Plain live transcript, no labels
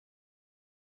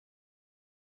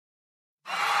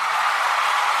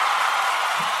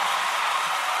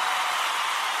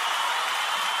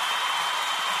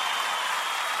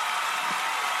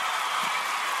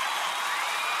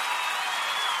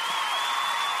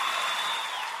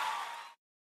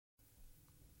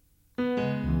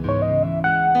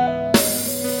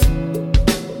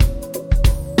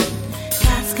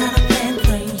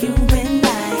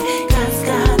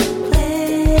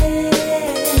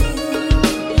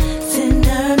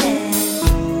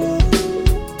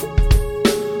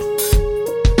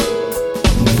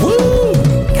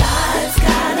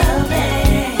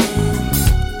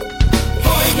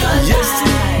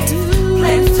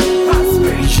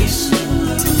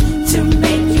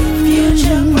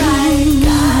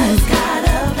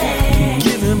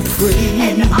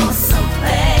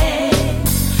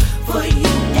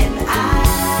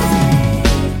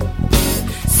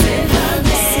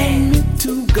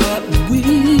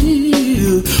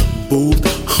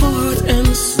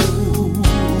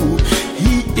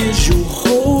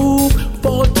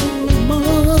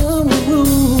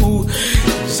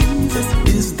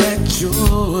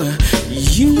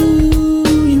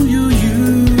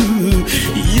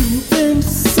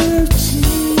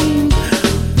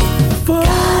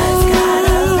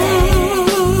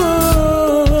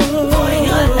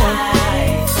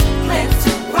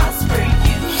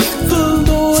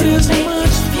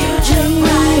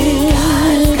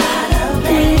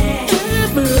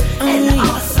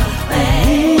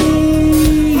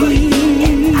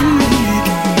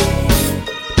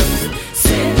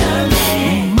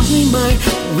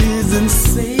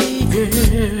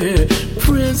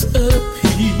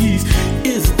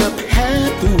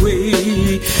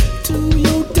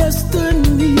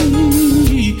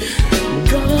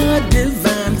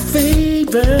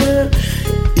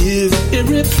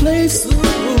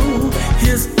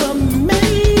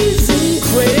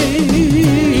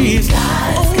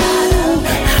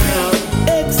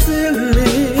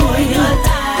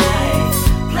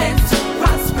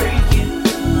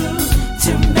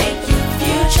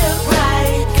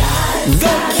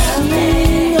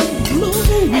King of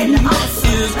glory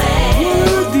is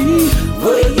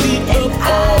worthy of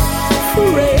all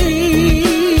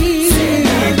praise.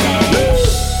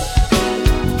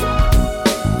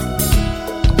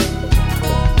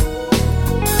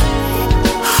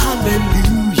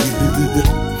 Hallelujah.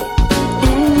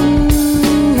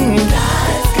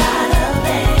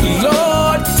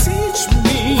 Lord, teach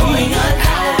me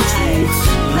how to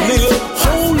live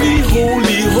holy,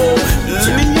 holy, holy.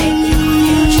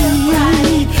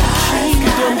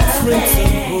 Kingdom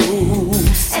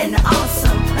principles An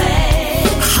awesome plan.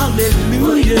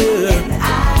 Hallelujah.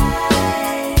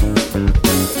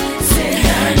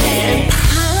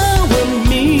 Empower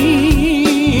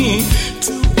me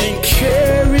to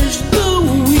encourage the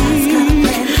weak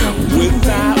with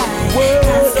that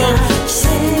word of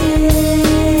truth.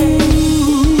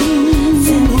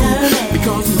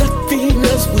 Because nothing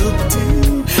else will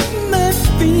do.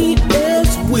 Nothing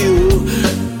else will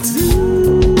do.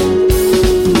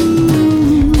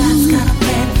 God's got a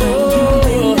plan for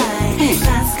you and I.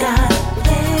 God's got a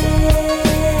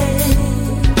plan.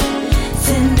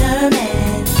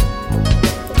 Cinderman.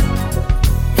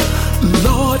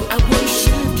 Lord, I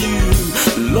worship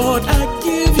you. Lord, I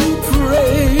give you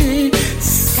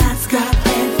praise. God's got a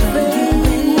plan for you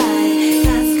and I.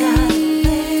 God's got a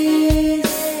plan.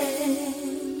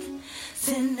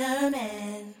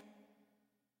 Cinderman.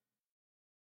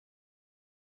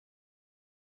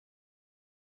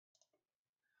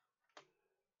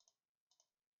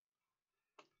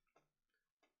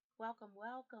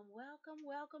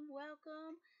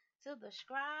 Welcome to the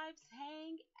Scribes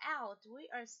Hangout. We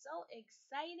are so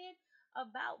excited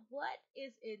about what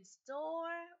is in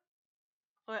store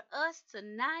for us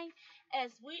tonight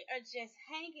as we are just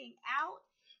hanging out.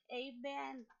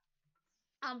 Amen.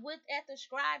 With at the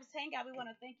Scribes Hangout, we want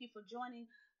to thank you for joining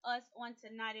us on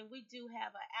tonight, and we do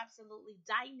have an absolutely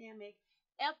dynamic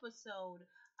episode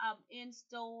in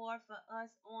store for us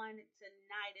on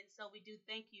tonight. And so we do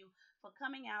thank you for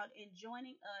coming out and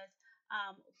joining us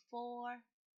for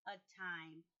a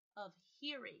time of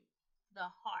hearing the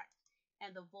heart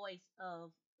and the voice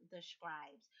of the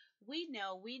scribes. We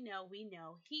know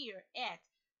here at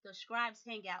the Scribes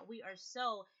Hangout, we are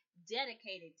so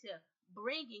dedicated to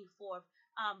bringing forth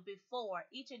before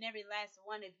each and every last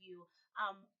one of you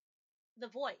the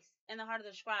voice and the heart of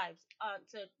the scribes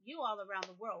to you all around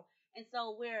the world. And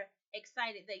so we're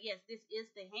excited that, yes, this is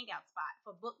the hangout spot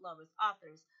for book lovers,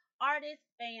 authors, artists,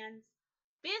 fans,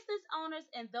 business owners,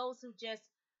 and those who just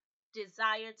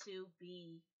desire to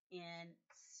be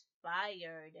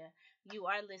inspired. You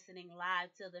are listening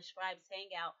live to the Scribes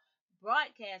Hangout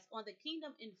broadcast on the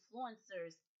Kingdom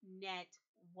Influencers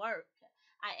Network.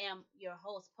 I am your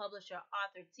host, publisher,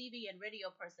 author, TV, and radio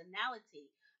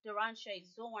personality, Deranshay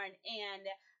Zorn, and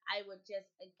I would just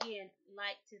again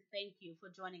like to thank you for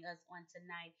joining us on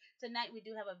tonight. Tonight we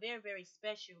do have a very, very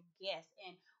special guest,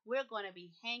 and we're going to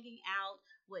be hanging out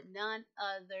with none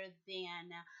other than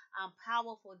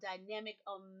powerful, dynamic,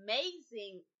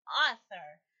 amazing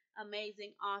author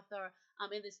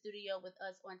in the studio with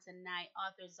us on tonight,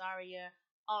 author Zara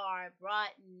R.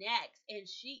 Broadenax, and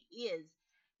she is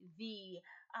the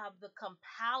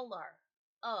compiler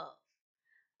of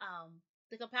um,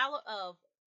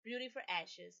 Beauty for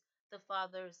Ashes, the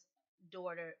Father's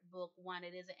Daughter, Book One.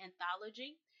 It is an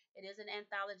anthology. It is an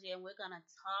anthology, and we're gonna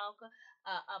talk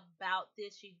about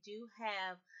this. She do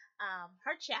have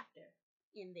her chapter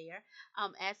in there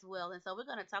as well, and so we're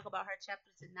gonna talk about her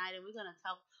chapter tonight, and we're gonna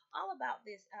talk all about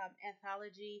this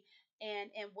anthology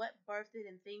and what birthed it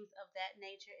and things of that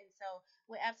nature. And so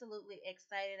we're absolutely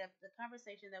excited of the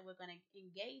conversation that we're going to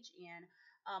engage in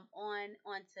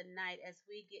on tonight as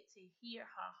we get to hear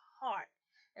her heart,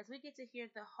 as we get to hear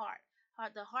the heart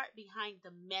behind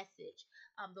the message,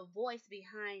 the voice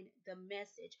behind the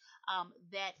message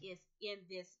that is in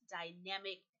this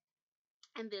dynamic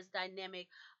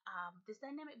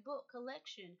book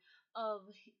collection of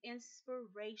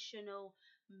inspirational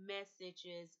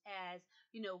messages. As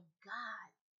you know,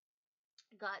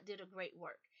 God did a great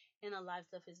work in the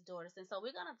lives of his daughters. And so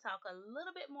we're going to talk a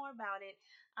little bit more about it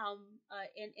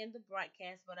in the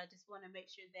broadcast, but I just want to make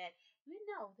sure that you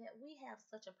know that we have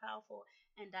such a powerful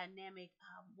and dynamic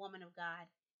woman of God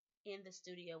in the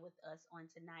studio with us on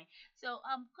tonight. So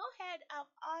go ahead,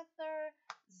 author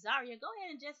Zaria, go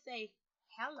ahead and just say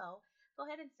hello. Go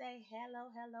ahead and say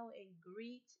hello, and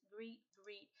greet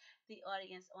the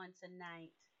audience on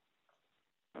tonight.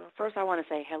 First, I want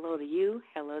to say hello to you.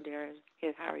 Hello, dear.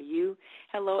 How are you?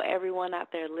 Hello, everyone out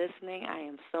there listening. I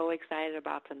am so excited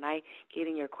about tonight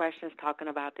getting your questions, talking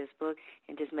about this book,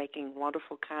 and just making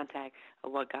wonderful contact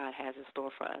of what God has in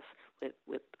store for us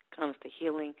with comes to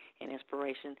healing and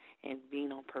inspiration and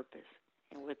being on purpose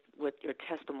and what your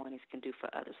testimonies can do for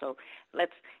others. So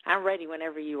I'm ready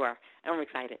whenever you are. I'm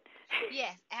excited.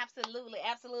 Yes, absolutely,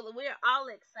 absolutely. We're all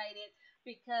excited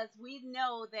because we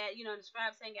know that the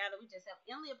scribes hang out, and we just have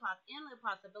endless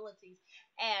possibilities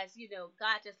as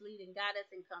God just lead and guide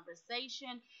us in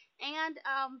conversation and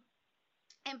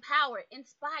empower,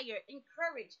 inspire,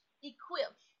 encourage,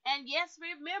 equip. And yes,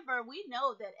 remember, we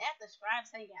know that at the scribes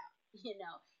hang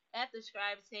out, at the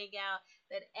scribes hang out,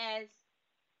 that as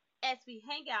we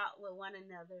hang out with one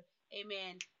another,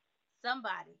 amen,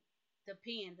 somebody, the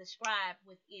pen, the scribe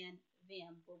within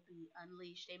them will be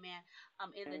unleashed, amen,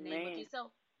 in the name of Amen. Jesus. So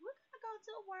we're going to go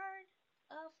to a word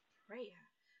of prayer.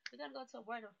 We're going to go to a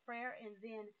word of prayer, and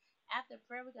then after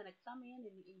prayer, we're going to come in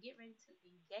and get ready to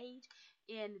engage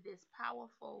in this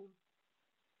powerful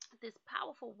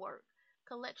work,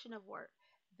 collection of work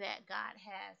that God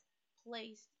has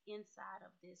placed inside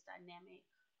of this dynamic,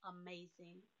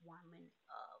 amazing woman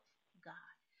of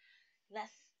God.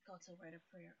 Let's go to a word of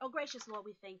prayer. Oh, gracious Lord,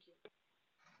 we thank you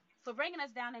for bringing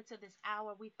us down into this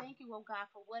hour. We thank you, oh God,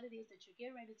 for what it is that you're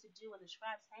getting ready to do in the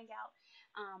Scribes Hangout,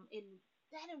 in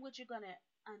that in which you're going to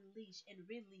unleash and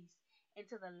release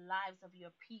into the lives of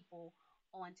your people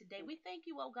on today. We thank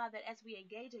you, oh God, that as we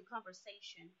engage in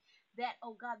conversation, that,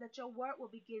 oh God, that your word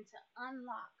will begin to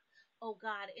unlock, oh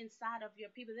God, inside of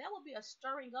your people. There will be a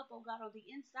stirring up, oh God, on the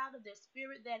inside of their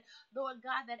spirit, that, Lord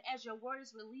God, that as your word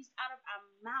is released out of our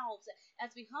mouths,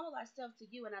 as we humble ourselves to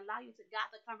you and allow you to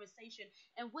guide the conversation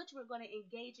in which we're going to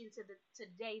engage into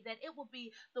today, that it will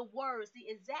be the words, the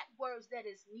exact words that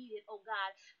is needed, oh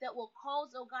God, that will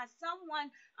cause, oh God,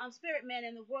 someone, spirit man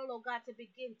in the world, oh God, to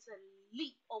begin to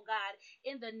leap, oh God,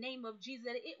 in the name of Jesus.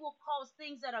 That it will cause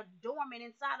things that are dormant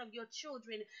inside of your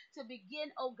children to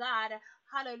begin, oh God,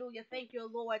 hallelujah, thank you,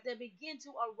 Lord, to begin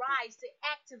to arise, to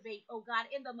activate, oh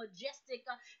God, in the majestic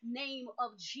name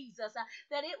of Jesus.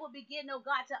 That it will begin, oh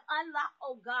God, to unlock,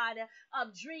 oh God,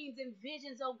 of dreams and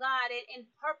visions, oh God, and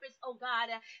purpose, oh God,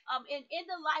 in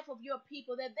the life of your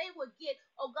people, that they will get,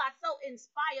 oh God, so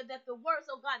inspired that the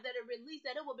words, oh God, that are released,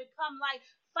 that it will become like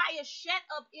fire shut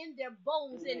up in their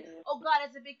bones. And Yes. oh God,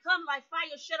 as it become like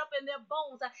fire shut up in their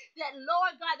bones, that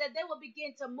Lord God, that they will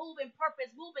begin to move in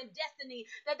purpose, move in destiny,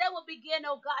 that they will begin,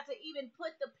 oh God, to even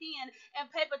put the pen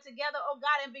and paper together, oh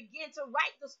God, and begin to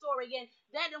write the story and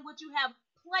that in which you have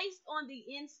placed on the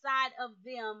inside of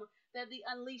them, that the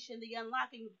unleashing, the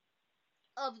unlocking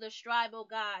of the scribe, oh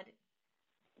God,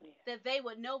 Yes. that they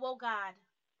would know, oh God,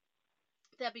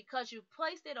 that because you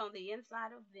placed it on the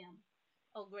inside of them,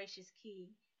 oh gracious King,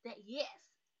 that yes,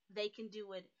 they can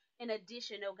do it. In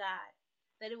addition, oh God,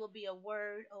 that it will be a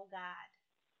word, oh God,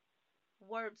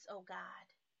 words, oh God,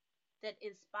 that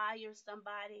inspires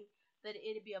somebody, that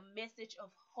it'll be a message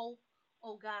of hope,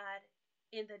 oh God,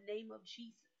 in the name of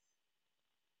Jesus,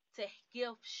 to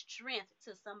give strength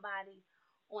to somebody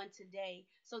on today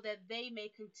so that they may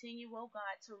continue, oh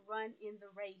God, to run in the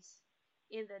race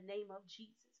in the name of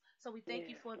Jesus. So we thank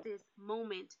you Yes. for this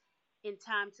moment in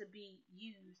time to be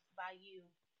used by you.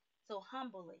 So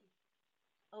humbly,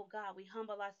 oh God, we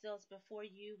humble ourselves before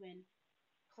you and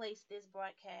place this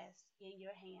broadcast in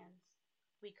your hands.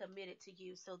 We commit it to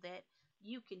you so that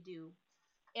you can do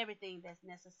everything that's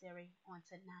necessary on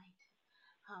tonight,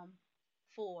 um,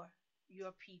 for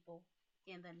your people.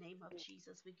 In the name of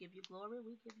Jesus, we give you glory,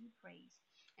 we give you praise.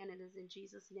 And it is in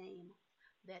Jesus' name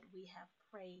that we have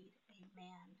prayed.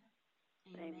 Amen.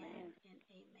 Amen Amen. and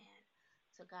amen.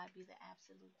 To God be the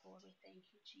absolute glory. Thank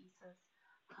you, Jesus.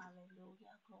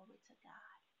 Hallelujah. Glory to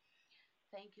God.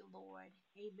 Thank you, Lord.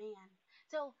 Amen.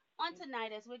 So on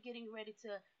tonight, as we're getting ready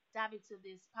to dive into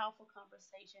this powerful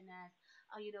conversation, as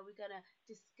we're gonna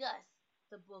discuss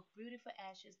the book "Beauty for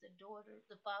Ashes," the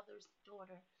father's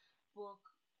daughter, book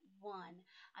one.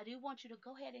 I do want you to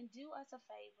go ahead and do us a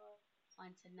favor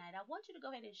on tonight. I want you to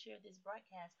go ahead and share this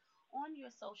broadcast on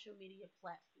your social media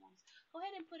platforms. Go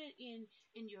ahead and put it in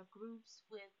your groups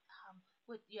with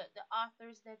the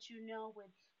authors that you know.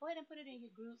 With Go ahead and put it in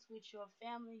your groups with your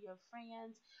family, your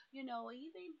friends,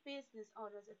 even business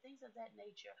owners and things of that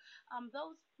nature.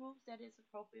 Those groups that it's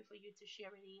appropriate for you to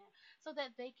share it in, so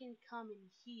that they can come and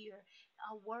hear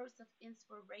words of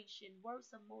inspiration, words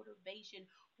of motivation,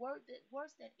 words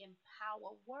that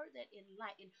empower, words that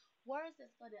enlighten, words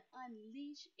that's going to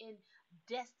unleash in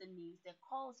destinies that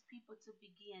cause people to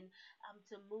begin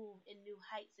to move in new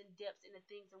heights and depths in the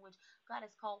things in which God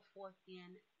has called forth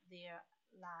in their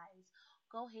lives.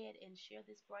 go ahead and share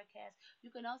this broadcast.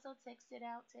 You can also text it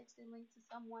out, text the link to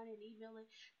someone and email it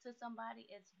to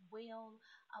somebody as well.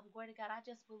 Glory to God, I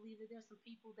just believe that there's some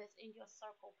people that's in your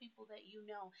circle, people that you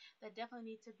know that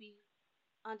definitely need to be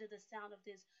under the sound of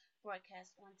this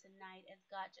broadcast on tonight as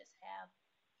God just have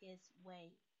his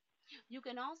way. You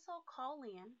can also call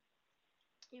in.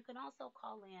 You can also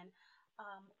call in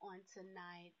on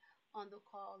tonight on the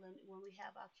call, and when we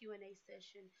have our Q&A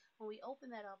session, when we open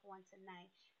that up on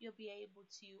tonight, you'll be able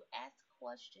to ask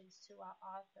questions to our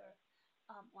author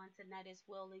on tonight as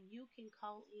well. And you can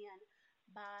call in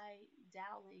by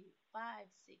dialing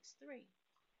 563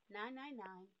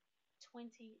 999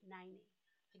 2090.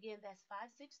 Again, that's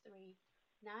 563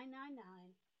 999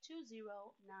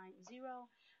 2090.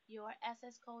 Your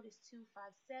access code is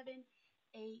 257851.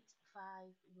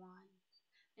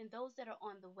 And those that are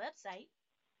on the website,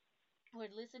 who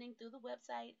are listening through the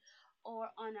website or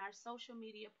on our social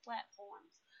media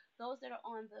platforms, those that are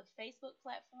on the Facebook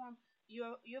platform,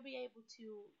 you'll be able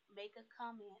to make a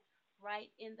comment right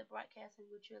in the broadcast in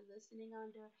which you're listening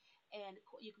under, and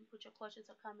you can put your questions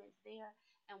or comments there,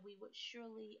 and we'll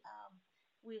surely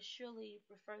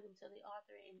refer them to the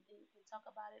author, and talk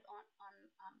about it on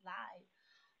live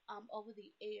over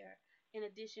the air. In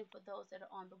addition, for those that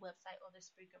are on the website or the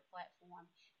speaker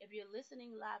platform, if you're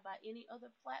listening live by any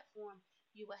other platform,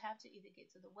 you will have to either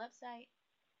get to the website,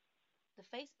 the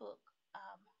Facebook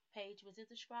page,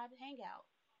 visit the Scribe Hangout,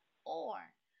 or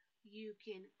you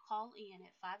can call in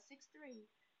at 563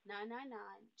 999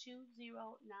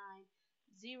 2090,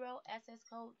 SS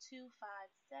code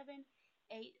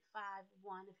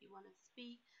 257851, if you want to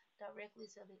speak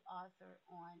directly to the author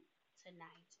on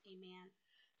tonight. Amen.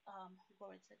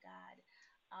 Glory to God.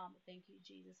 Thank you,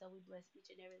 Jesus. So we bless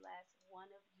each and every last one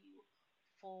of you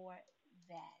for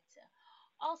that.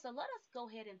 Also, let us go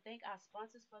ahead and thank our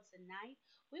sponsors for tonight.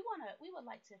 We would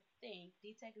like to thank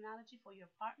D Technology for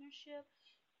your partnership.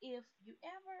 If you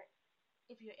ever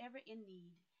if you're ever in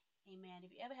need, amen.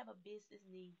 If you ever have a business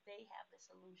need, they have the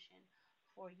solution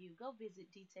for you. Go visit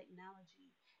D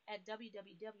Technology at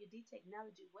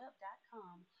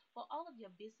www.dtechnologyweb.com for all of your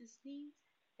business needs.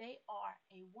 They are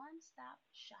a one-stop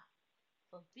shop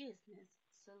for business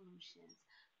solutions.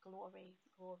 Glory,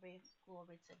 glory,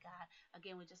 glory to God.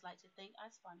 Again, we'd just like to thank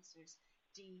our sponsors,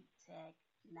 D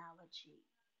Technology.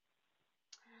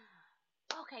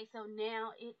 Okay, so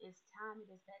now it is time.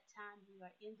 It is that time. We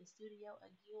are in the studio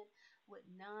again with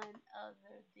none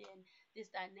other than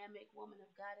this dynamic woman of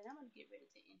God, and I'm going to get ready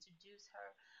to introduce her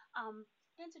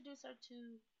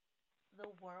to the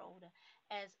world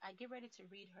as I get ready to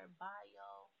read her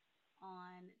bio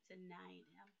on tonight.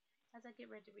 As I get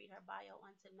ready to read her bio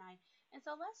on tonight, and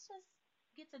so let's just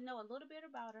get to know a little bit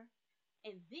about her,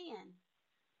 and then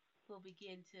we'll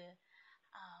begin to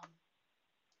um,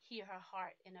 hear her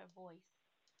heart and her voice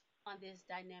on this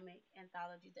dynamic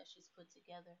anthology that she's put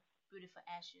together, Beautiful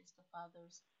Ashes, the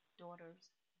Father's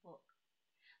Daughter's Book.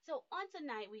 So on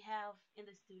tonight, we have in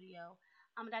the studio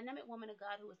a dynamic woman of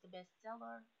God who is the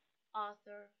bestseller,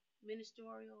 author,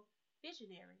 ministerial,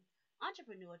 visionary,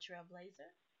 entrepreneur, trailblazer,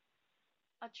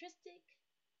 artistic,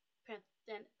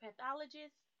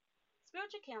 pathologist,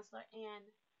 spiritual counselor, and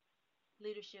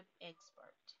leadership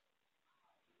expert,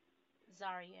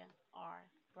 Zaria R.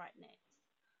 Broadenax.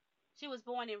 She was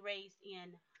born and raised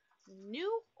in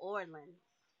New Orleans,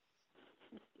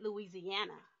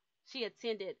 Louisiana. She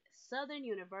attended Southern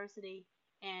University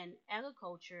and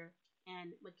Agriculture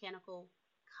and Mechanical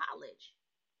College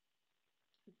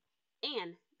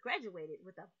and graduated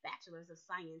with a Bachelor's of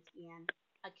Science in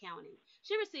Accounting.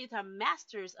 She received her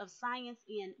Master's of Science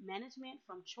in Management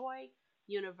from Troy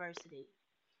University.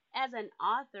 As an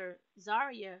author,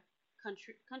 Zaria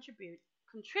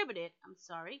contributed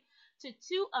to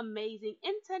two amazing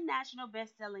international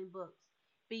best-selling books,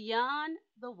 Beyond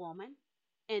the Woman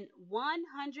and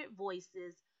 100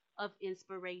 Voices of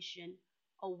Inspiration,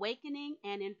 Awakening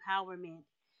and Empowerment.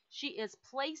 She is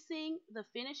placing the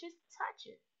finishes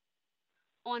touches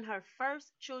on her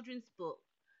first children's book,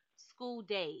 School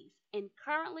Days, and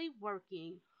currently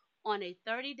working on a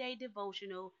 30-day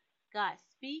devotional, God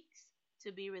Speaks,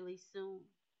 to be released soon.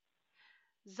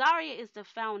 Zaria is the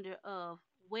founder of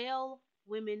Well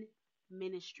Women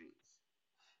Ministries.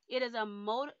 It is a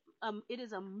movement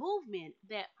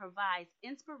that provides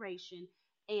inspiration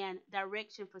and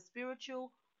direction for spiritually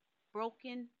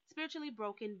broken,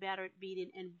 battered,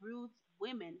 beaten, and bruised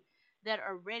women that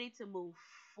are ready to move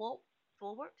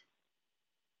forward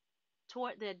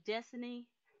toward their destiny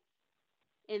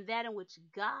and that in which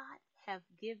God have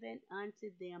given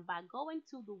unto them by going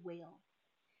to the well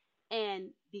and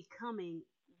becoming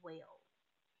well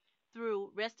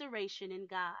through restoration in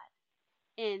God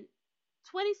and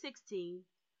 2016,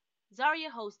 Zaria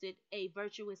hosted A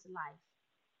Virtuous Life,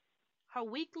 her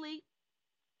weekly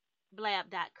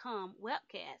blab.com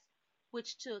webcast,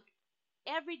 which took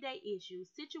everyday issues,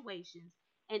 situations,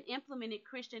 and implemented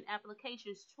Christian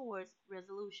applications towards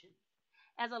resolution.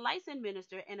 As a licensed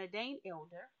minister and ordained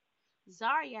elder,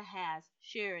 Zaria has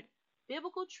shared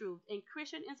biblical truth and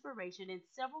Christian inspiration in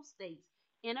several states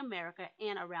in America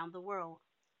and around the world.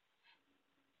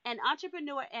 An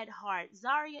entrepreneur at heart,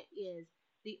 Zaria is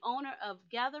the owner of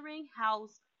Gathering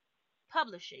House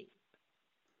Publishing.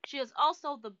 She is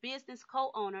also the business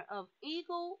co-owner of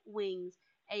Eagle Wings,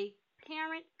 a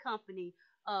parent company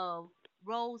of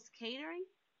Rose Catering,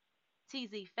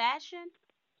 TZ Fashion,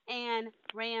 and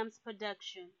Rams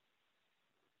Production.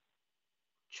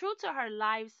 True to her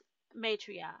life's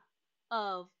matriarch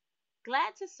of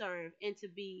glad to serve and to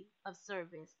be of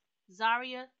service,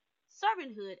 Zaria's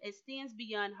servanthood extends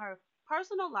beyond her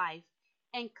personal life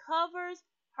and covers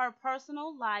her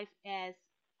personal life as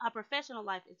her professional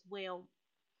life as well.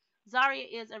 Zaria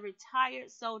is a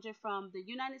retired soldier from the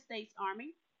United States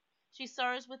Army. She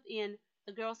serves within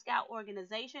the Girl Scout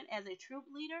organization as a troop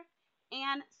leader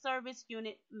and service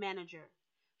unit manager.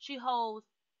 She holds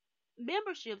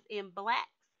memberships in Blacks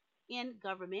in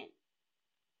Government,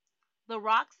 The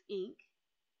Rocks Inc.,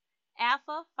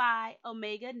 Alpha Phi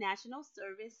Omega National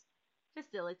Service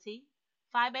Facility,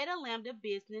 Phi Beta Lambda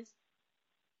Business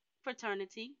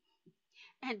Fraternity,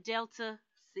 and Delta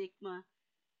Sigma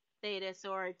Theta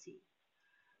Sorority.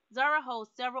 Zara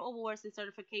holds several awards and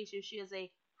certifications. She is a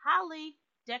highly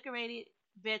decorated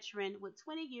veteran with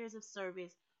 20 years of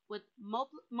service with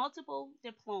multiple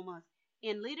diplomas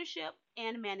in leadership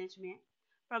and management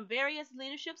from various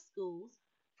leadership schools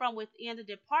from within the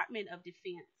Department of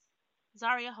Defense.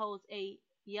 Zaria holds a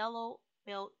yellow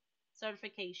belt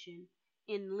certification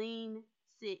in Lean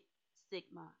Six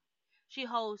Sigma. She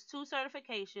holds two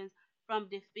certifications from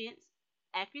Defense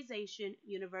Acquisition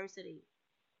University,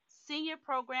 Senior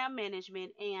Program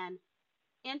Management and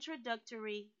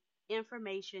Introductory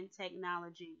Information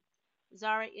Technology.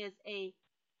 Zara is a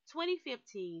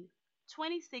 2015-2016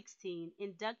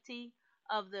 inductee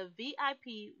of the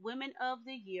VIP Women of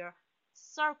the Year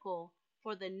Circle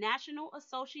for the National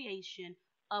Association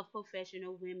of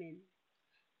Professional Women,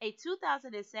 a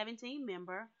 2017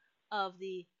 member of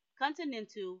the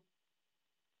Continental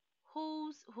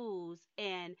Who's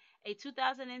and a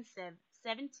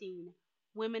 2017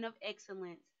 Women of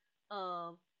Excellence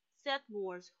of Seth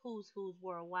Moore's Who's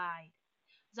Worldwide.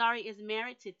 Zari is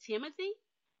married to Timothy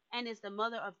and is the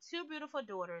mother of two beautiful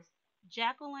daughters,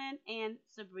 Jacqueline and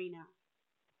Sabrina.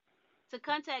 To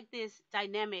contact this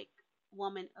dynamic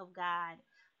woman of God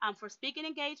for speaking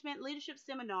engagement, leadership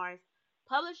seminars,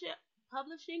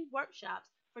 publishing workshops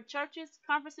for churches,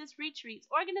 conferences, retreats,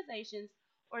 organizations,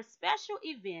 or special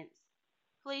events,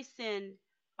 please send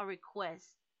a request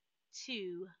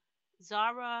to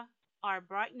Zara or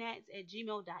Broadenax at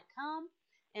gmail.com,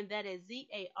 and that is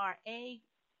ZARARBROADENAZ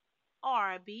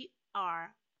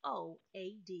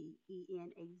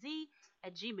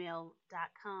at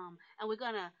gmail.com. And we're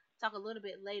going to talk a little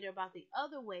bit later about the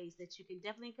other ways that you can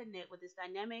definitely connect with this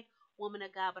dynamic woman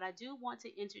of God. But I do want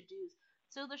to introduce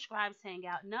to the Scribes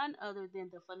Hangout none other than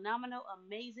the phenomenal,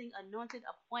 amazing, anointed,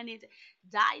 appointed,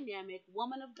 dynamic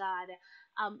woman of God,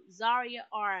 Zaria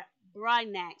R.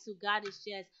 Broadenax, who God is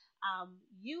just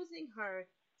using her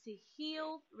to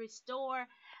heal, restore,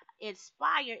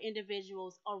 inspire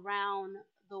individuals around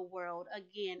the world.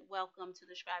 Again, welcome to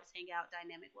the Scribes Hangout,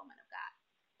 dynamic woman of God.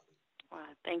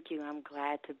 Wow, thank you. I'm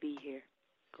glad to be here.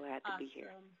 Glad to be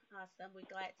here. Awesome. We're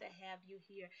glad to have you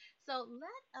here. So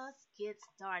let us get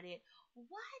started. What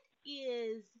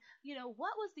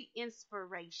was the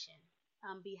inspiration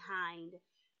behind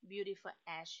Beauty for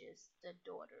Ashes, the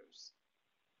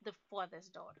Father's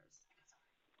Daughters?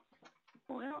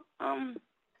 Well,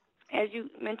 as you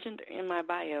mentioned in my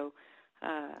bio,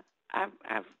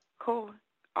 I've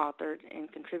co-authored and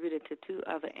contributed to two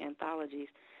other anthologies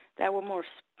that were more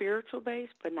spiritual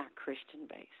based but not Christian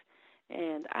based.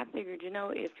 And I figured,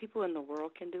 if people in the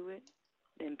world can do it,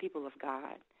 then people of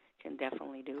God can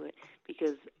definitely do it,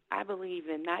 because I believe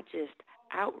in not just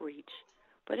outreach,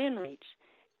 but inreach.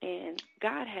 And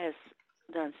God has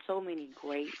done so many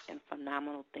great and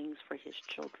phenomenal things for his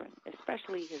children,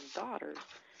 especially his daughters,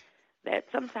 that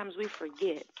sometimes we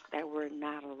forget that we're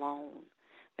not alone,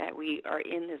 that we are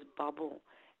in this bubble,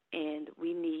 and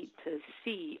we need to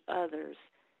see others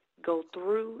go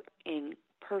through and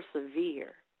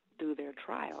persevere through their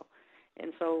trial.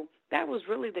 And so that was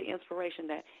really the inspiration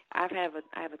that I have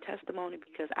a testimony,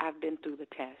 because I've been through the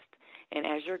test. And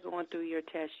as you're going through your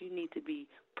test, you need to be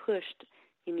pushed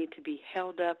You need to be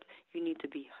held up. You need to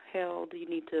be held. You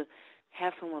need to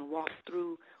have someone walk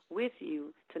through with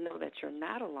you to know that you're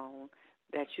not alone,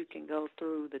 that you can go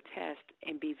through the test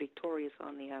and be victorious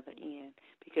on the other end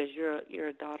because you're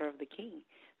a daughter of the King,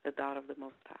 the daughter of the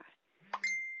Most High.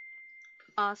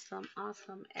 Awesome,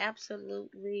 awesome,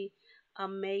 absolutely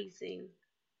amazing.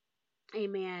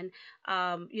 Amen.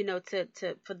 To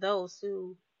for those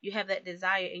who you have that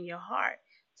desire in your heart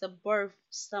to birth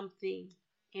something,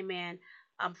 amen.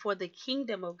 For the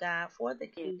kingdom of God, for the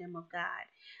Yes, kingdom of God,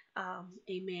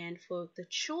 amen. For the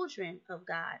children of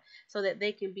God, so that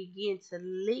they can begin to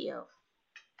live,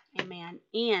 amen,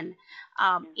 yes,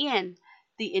 in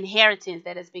the inheritance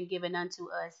that has been given unto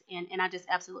us. And I just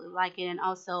absolutely like it. And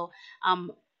also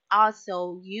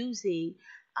using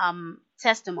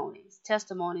testimonies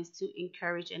to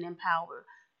encourage and empower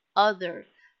other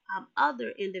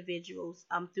other individuals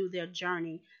through their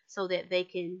journey, so that they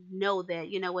can know that,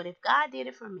 you know what, if God did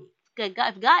it for me, if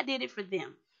God did it for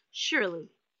them, surely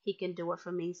he can do it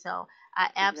for me. So I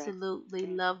exactly. absolutely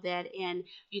Yes. love that. And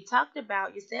you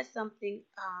said something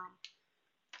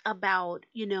about,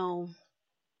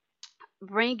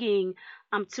 bringing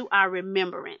to our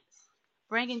remembrance,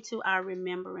 bringing to our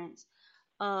remembrance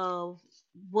of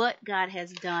what God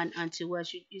has done unto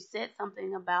us. You said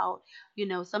something about,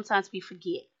 sometimes we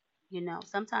forget,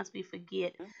 sometimes we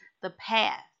forget Mhm. the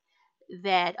path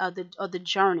that or the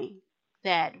journey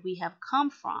that we have come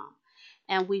from,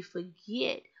 and we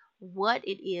forget what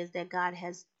it is that God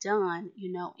has done,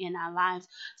 in our lives.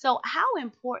 So how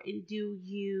important do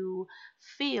you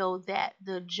feel that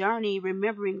the journey,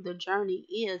 remembering the journey,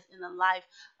 is in the life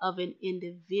of an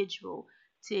individual,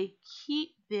 to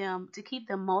keep them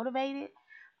motivated,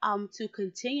 to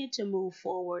continue to move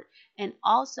forward, and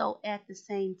also at the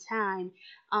same time,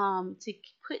 to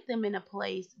put them in a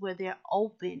place where they're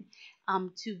open,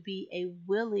 to be a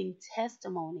willing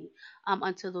testimony,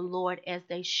 unto the Lord, as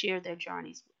they share their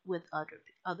journeys with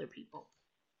other people.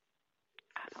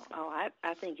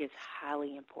 I think it's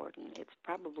highly important. It's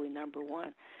probably number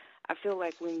one. I feel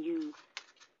like when you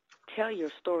tell your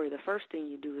story, the first thing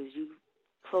you do is you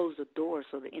close the door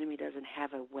so the enemy doesn't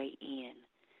have a way in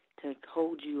to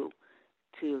hold you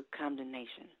to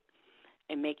condemnation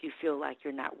and make you feel like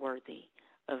you're not worthy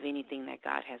of anything that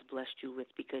God has blessed you with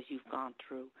because you've gone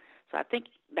through. So I think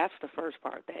that's the first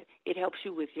part, that it helps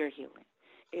you with your healing.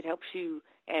 It helps you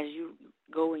as you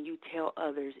go and you tell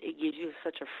others. It gives you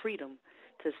such a freedom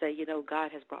to say,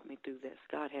 God has brought me through this.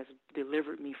 God has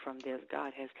delivered me from this.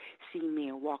 God has seen me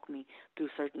and walked me through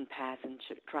certain paths and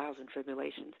trials and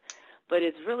tribulations. But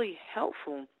it's really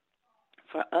helpful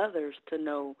for others to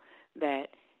know that,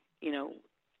 you know,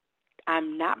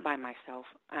 I'm not by myself.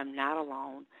 I'm not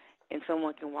alone, and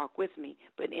someone can walk with me.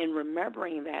 But in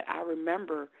remembering that, I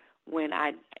remember when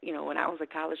I was a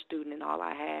college student and all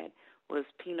I had was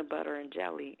peanut butter and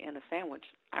jelly and a sandwich.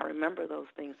 I remember those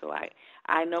things, so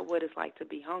I know what it's like to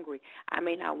be hungry. I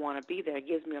may not want to be there. It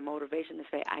gives me a motivation to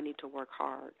say I need to work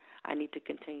hard. I need to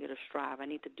continue to strive. I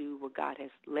need to do what God has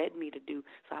led me to do,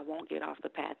 so I won't get off the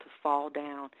path to fall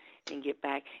down and get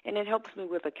back. And it helps me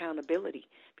with accountability,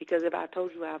 because if I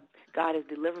told you God has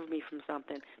delivered me from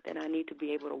something, then I need to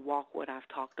be able to walk what I've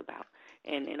talked about.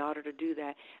 And in order to do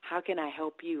that, how can I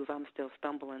help you if I'm still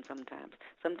stumbling sometimes?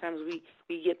 Sometimes we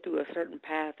get through a certain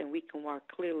path and we can walk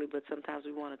clearly, but sometimes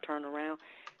we want to turn around.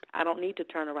 I don't need to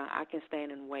turn around. I can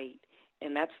stand and wait.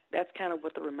 And that's kind of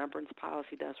what the remembrance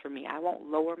policy does for me. I won't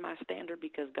lower my standard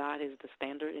because God is the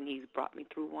standard and he's brought me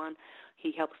through one.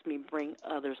 He helps me bring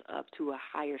others up to a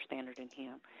higher standard in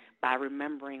him by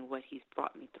remembering what he's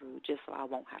brought me through, just so I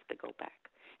won't have to go back.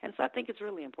 And so I think it's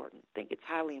really important. I think it's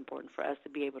highly important for us to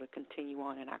be able to continue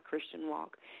on in our Christian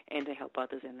walk and to help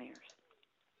others in theirs.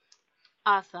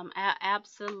 Awesome. I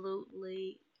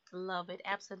absolutely love it.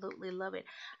 Absolutely love it.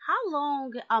 How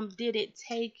long did it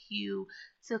take you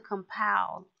to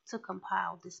compile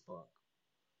this book?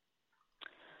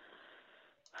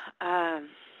 Um,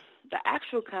 the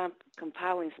actual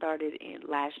compiling started in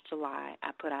last July.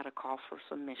 I put out a call for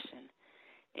submission,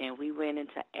 and we went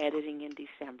into editing in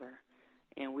December,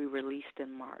 and we released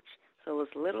in March. So it was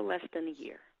a little less than a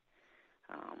year.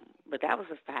 But that was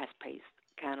a fast-paced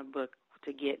kind of book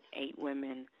to get 8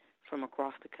 women from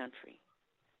across the country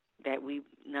that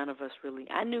none of us really,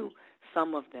 I knew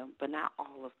some of them, but not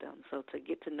all of them. So to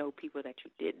get to know people that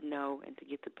you didn't know and to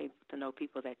get to know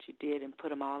people that you did and put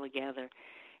them all together,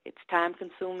 it's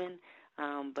time-consuming,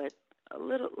 but a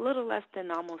little less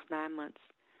than almost 9 months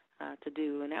to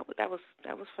do, and that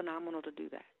was phenomenal to do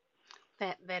that.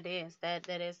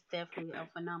 That is definitely a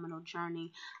phenomenal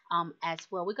journey, as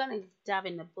well. We're gonna dive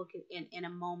in the book in a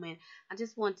moment. I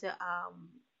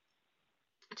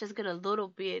just get a little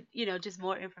bit, just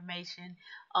more information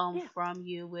Yeah. from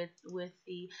you with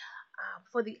the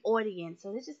for the audience,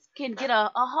 so they just can get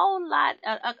a whole lot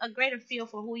a greater feel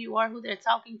for who you are, who they're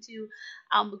talking to,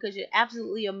 because you're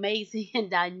absolutely amazing and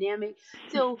dynamic.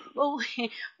 So,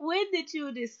 when did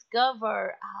you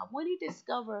discover when did you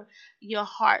discover your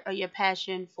heart or your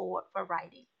passion for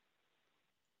writing?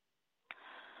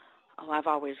 Oh, I've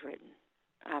always written.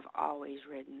 I've always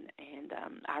written, and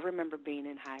I remember being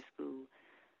in high school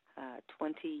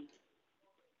 20,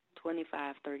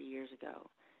 25, 30 years ago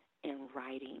and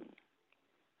writing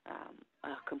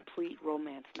a complete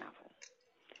romance novel.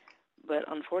 But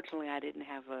unfortunately, I didn't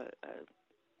have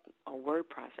a word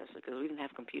processor because we didn't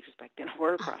have computers back then, a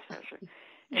word processor.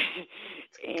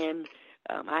 And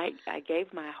I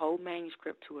gave my whole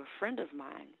manuscript to a friend of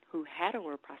mine who had a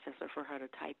word processor for her to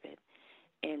type it,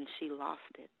 and she lost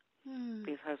it Hmm.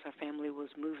 because her family was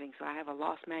moving. So I have a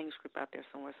lost manuscript out there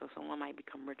somewhere, so someone might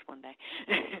become rich one day.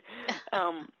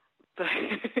 um, but,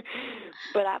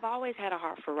 but I've always had a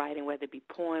heart for writing, whether it be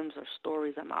poems or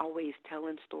stories. I'm always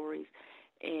telling stories.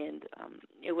 And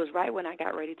it was right when I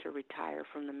got ready to retire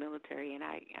from the military, and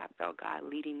I felt God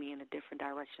leading me in a different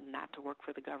direction, not to work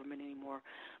for the government anymore,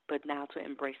 but now to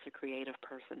embrace the creative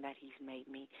person that He's made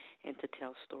me and to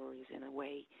tell stories in a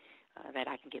way that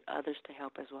I can get others to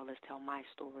help as well as tell my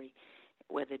story,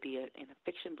 whether it be in a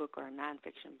fiction book or a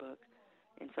nonfiction book.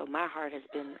 And so my heart has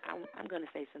been, I'm going to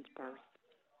say since birth.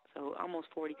 So almost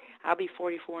 40. I'll be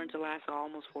 44 in July, so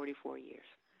almost 44 years.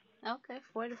 Okay,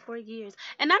 44 years.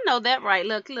 And I know that right.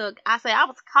 Look, I say I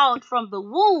was called from the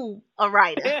womb a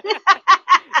writer.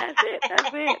 That's it.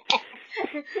 That's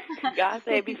it. God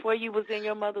said before you was in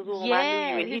your mother's womb, I knew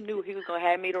you, and Yes. He knew He was going to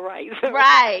have me to write. So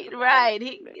Right, I, right. right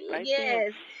then.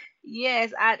 Yes,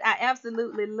 yes, I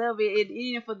absolutely love it.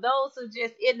 And for those who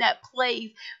just in that place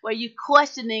where you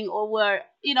questioning, or where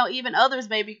even others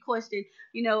may be questioning.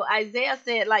 Isaiah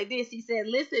said like this. He said,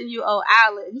 "Listen, you O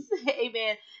islands,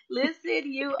 Amen. Listen,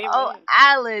 you O Amen.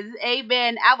 islands,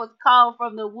 Amen. I was called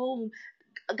from the womb.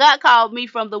 God called me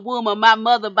from the womb of my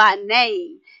mother by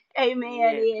name. Amen.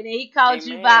 Yes. And He called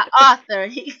you Amen. by author.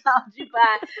 He called you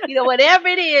by, whatever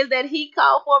it is that He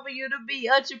called for you to be,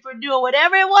 entrepreneur,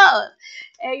 whatever it was.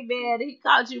 Amen. He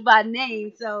called you by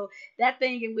name. So that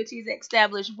thing in which He's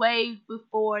established way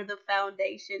before the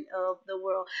foundation of the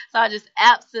world. So I just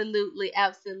absolutely,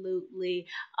 absolutely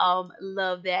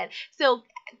love that. So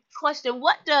question,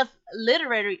 what does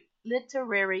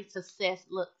literary success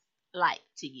look like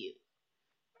to you?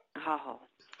 Oh,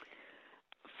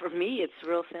 for me, it's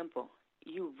real simple.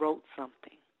 You wrote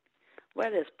something.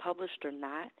 Whether it's published or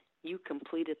not, you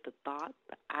completed the thought,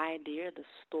 the idea, the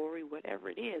story, whatever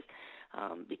it is.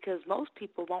 Because most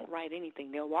people won't write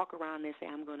anything. They'll walk around and say,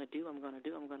 I'm going to do, I'm going to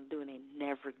do, I'm going to do, and they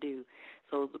never do.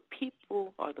 So the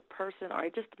people or the person or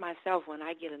just myself, when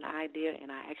I get an idea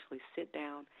and I actually sit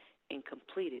down and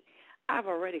complete it, I've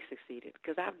already succeeded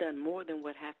because I've done more than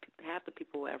what half the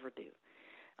people will ever do.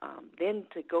 Then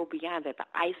to go beyond that, the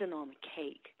icing on the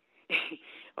cake,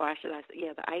 or should I say,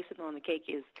 yeah, the icing on the cake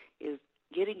is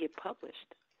getting it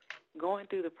published, going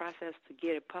through the process to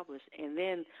get it published, and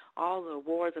then all the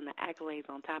awards and the accolades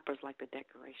on top is like the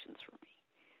decorations for me.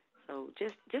 So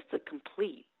just to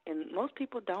complete, and most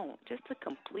people don't, just to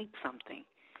complete something,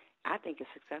 I think is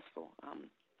successful.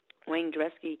 Wayne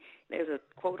Gretzky, there's a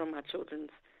quote on my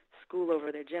children's school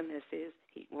over their gym that says,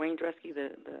 Wayne Gretzky, the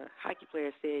hockey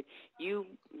player, said, you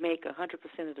make 100%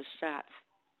 of the shots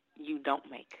you don't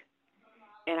make.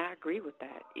 And I agree with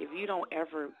that. If you don't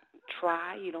ever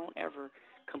try, you don't ever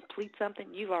complete something,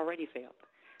 you've already failed.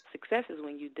 Success is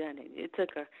when you've done it. It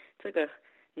took a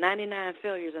 99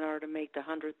 failures in order to make the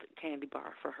 100th candy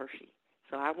bar for Hershey.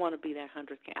 So I want to be that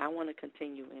 100th. I want to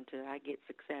continue until I get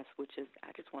success, which is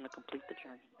I just want to complete the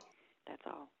journey. That's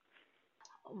all.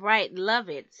 Right, love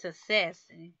it. Success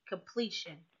and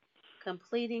completion.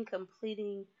 Completing,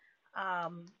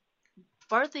 um,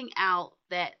 birthing out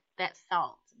that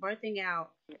thought, birthing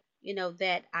out, Yeah.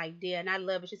 that idea. And I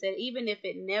love it. She said, even if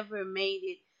it never made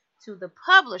it to the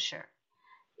publisher,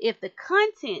 if the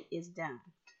content is done,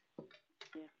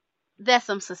 Yeah. that's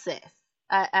some success.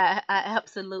 I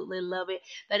absolutely love it.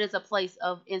 That is a place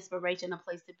of inspiration, a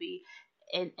place to be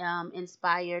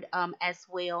inspired as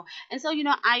well. And so,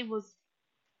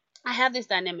 I have this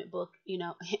dynamic book,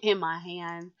 in my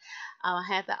hands. I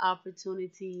had the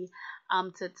opportunity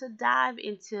to dive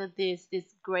into this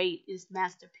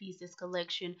masterpiece, this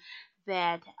collection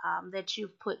that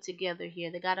you've put together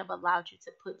here, that God have allowed you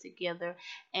to put together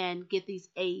and get these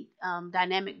eight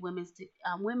dynamic women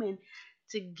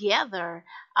together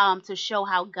to show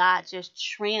how God just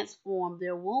transformed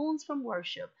their wounds from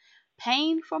worship,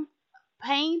 pain from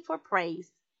pain for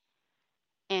praise,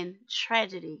 and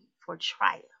tragedy for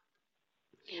triumph.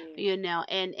 Yeah,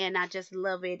 And I just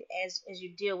love it as you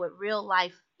deal with real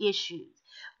life issues,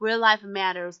 real life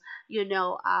matters,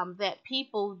 that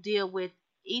people deal with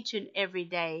each and every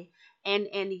day, and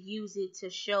use it to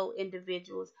show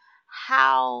individuals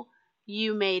how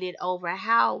you made it over,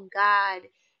 how God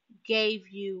gave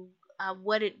you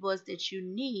what it was that you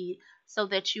need so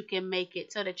that you can make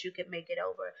it,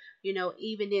 over.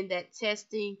 Even in that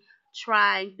testing,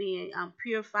 trying, being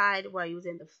purified, where you was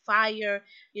in the fire,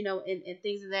 and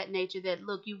things of that nature. That,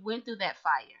 look, you went through that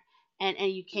fire, and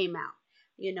you came out.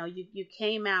 You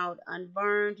came out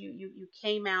unburned. You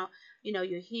came out.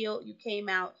 You healed. You came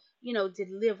out.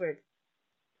 Delivered.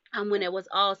 When yeah, it was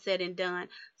all said and done.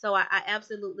 So I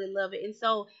absolutely love it. And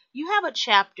so you have a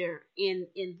chapter in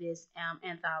this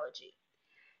anthology,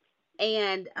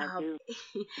 and I do.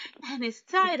 and it's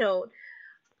titled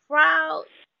 "Proud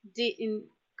Didn't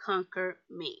Conquer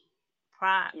Me."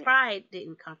 Yeah, Pride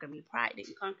didn't conquer me. Pride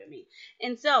didn't conquer me.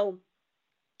 And so,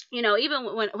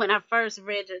 even when I first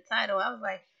read the title, I was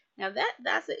like, now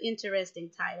that's an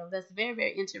interesting title. That's a very,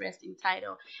 very interesting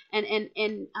title. And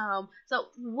so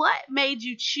what made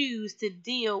you choose to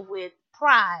deal with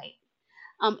pride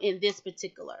in this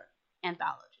particular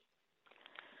anthology?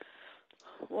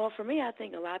 well, for me, I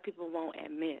think a lot of people won't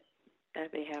admit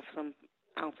that they have some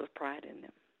ounce of pride in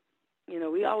them.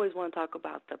 We always want to talk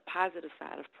about the positive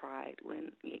side of pride.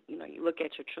 When you look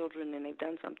at your children and they've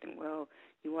done something well,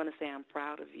 you want to say, I'm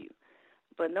proud of you.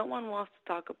 But no one wants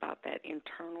to talk about that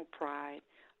internal pride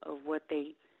of what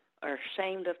they are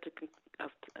ashamed of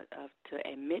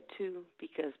to admit to,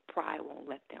 because pride won't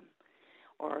let them,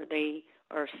 or they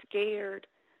are scared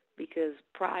because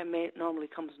pride normally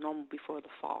comes normal before the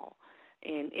fall,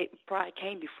 and pride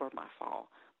came before my fall,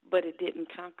 but it didn't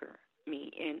conquer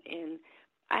me. And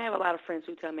I have a lot of friends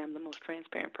who tell me I'm the most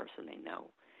transparent person they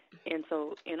know. And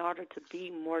so in order to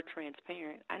be more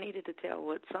transparent, I needed to tell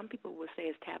what some people would say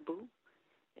is taboo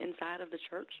inside of the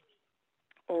church,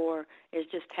 or is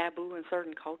just taboo in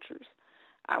certain cultures.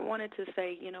 I wanted to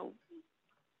say,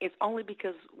 it's only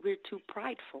because we're too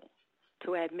prideful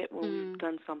to admit when we've Mm,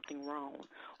 done something wrong,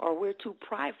 or we're too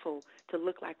prideful to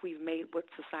look like we've made what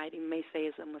society may say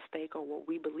is a mistake, or what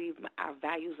we believe our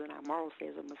values and our morals say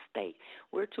is a mistake.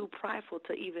 We're too prideful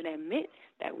to even admit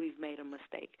that we've made a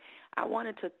mistake. I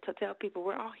wanted to tell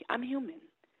people I'm human.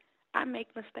 I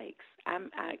make mistakes.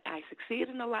 I succeed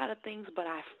in a lot of things, but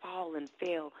I fall and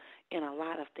fail in a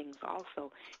lot of things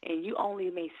also. And you only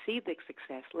may see the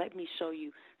success. Let me show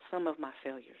you some of my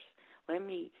failures. Let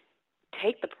me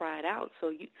take the pride out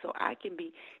so I can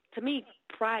be. To me,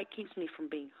 pride keeps me from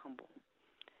being humble,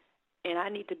 and I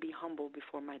need to be humble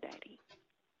before my daddy.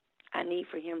 I need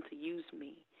for him to use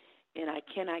me, and I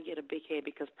cannot get a big head,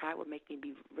 because pride would make me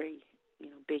be very,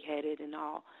 big-headed and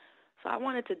all. So I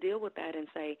wanted to deal with that and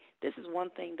say, this is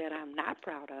one thing that I'm not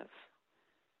proud of,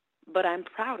 but I'm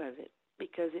proud of it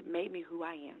because it made me who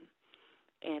I am.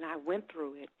 And I went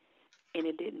through it, and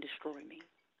it didn't destroy me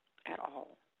at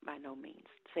all, by no means.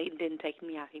 Satan didn't take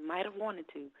me out. He might have wanted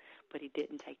to, but he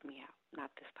didn't take me out, not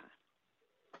this time.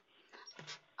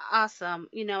 awesome.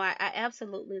 I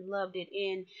absolutely loved it.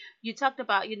 And you talked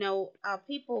about,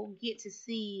 people get to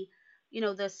see,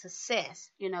 the success.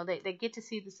 They get to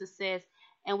see the success,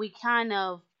 and we kind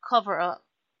of cover up,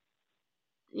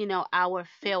 our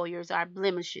failures, our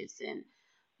blemishes, and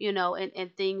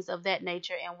things of that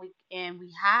nature, and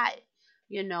we hide,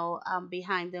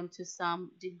 behind them to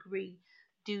some degree,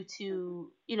 due Mm-hmm.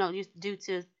 to, just due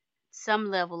to some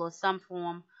level or some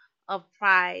form of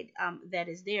pride that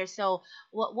is there. So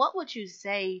what would you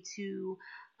say to,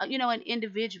 an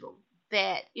individual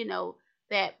that,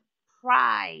 that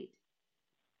pride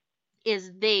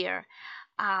is there,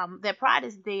 that pride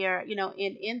is there,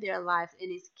 in their life,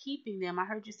 and it's keeping them. I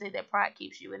heard you say that pride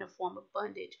keeps you in a form of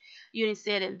bondage. You didn't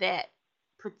say it in that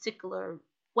particular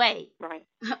way, Right,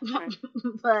 right.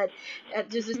 but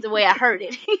just the way I heard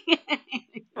it.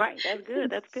 Right, that's good,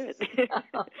 that's good.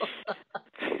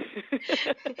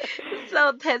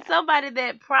 So that somebody,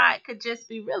 that pride could just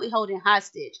be really holding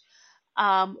hostage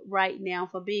right now,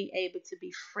 for being able to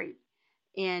be free,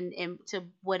 and to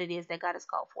what it is that God has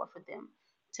called for them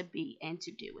to be and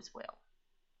to do as well.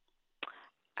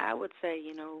 I would say,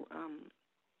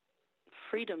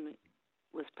 freedom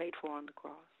was paid for on the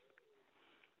cross.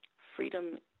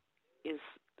 Freedom is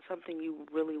something you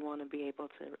really want to be able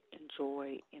to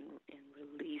enjoy and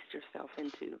release yourself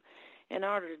into. In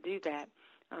order to do that,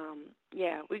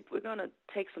 we're going to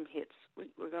take some hits.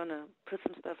 We're going to put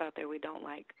some stuff out there we don't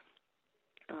like.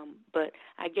 But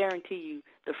I guarantee you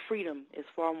the freedom is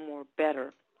far more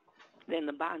better than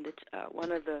the bondage.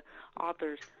 One of the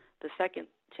authors, the second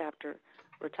chapter,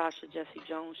 Ratasha Jesse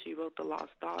Jones, she wrote The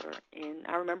Lost Daughter. And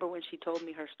I remember when she told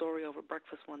me her story over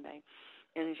breakfast one day,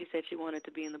 and she said she wanted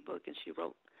to be in the book, and she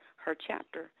wrote her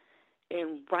chapter.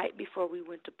 And right before we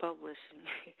went to publish,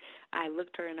 I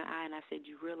looked her in the eye and I said,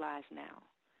 you realize now,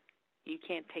 you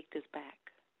can't take this back.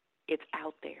 It's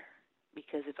out there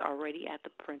because it's already at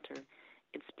the printer.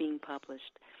 It's being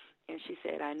published. And she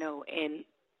said, I know. And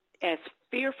as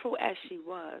fearful as she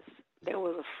was, there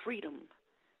was a freedom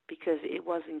because it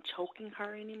wasn't choking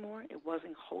her anymore. It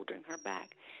wasn't holding her back.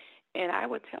 And I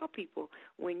would tell people,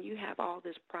 when you have all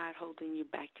this pride holding you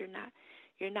back,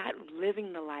 you're not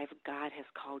living the life God has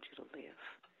called you to live,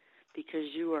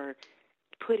 because you are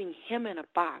putting him in a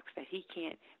box that he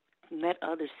can't let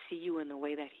others see you in the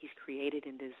way that he's created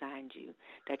and designed you,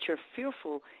 that you're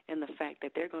fearful in the fact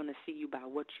that they're going to see you by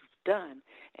what you've done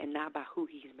and not by who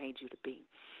he's made you to be.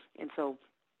 And so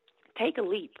take a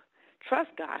leap. Trust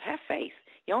God. Have faith.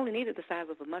 You only need it the size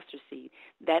of a mustard seed,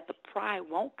 that the pride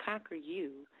won't conquer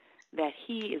you, that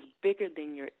he is bigger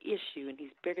than your issue and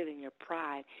he's bigger than your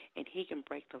pride, and he can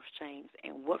break those chains.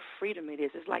 And what freedom it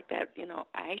is. It's like that,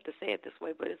 I hate to say it this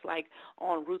way, but it's like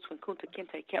on Roots when Kunta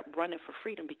Kinte kept running for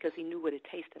freedom because he knew what it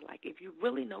tasted like. If you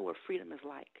really know what freedom is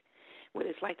like, what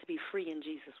it's like to be free in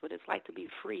Jesus, what it's like to be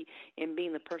free in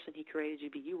being the person he created you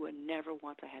to be, you would never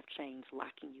want to have chains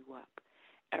locking you up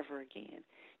ever again.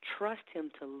 Trust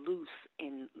him to loose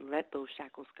and let those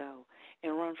shackles go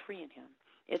and run free in him.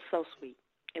 It's so sweet.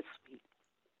 It's sweet.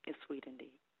 It's sweet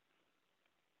indeed.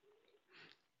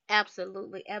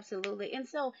 Absolutely, absolutely. And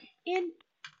so in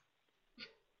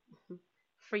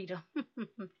freedom,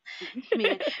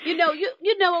 man, you know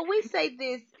what we say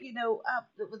this,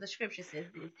 what the scripture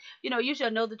says this, you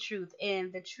shall know the truth,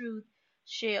 and the truth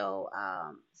shall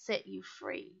set you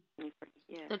free.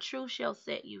 Yeah. The truth shall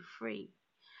set you free.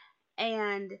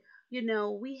 And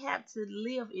we have to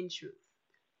live in truth.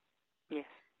 Yes.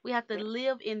 We have to Yes.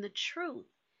 live in the truth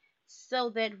so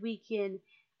that we can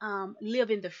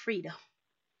live in the freedom.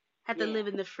 Have to live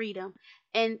in the freedom.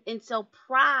 And so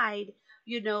pride,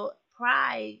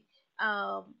 pride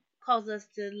causes us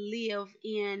to live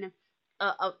in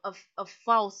a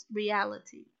false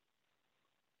reality.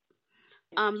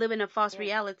 Live in a false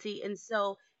reality. And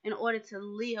so in order to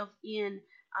live in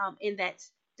that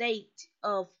state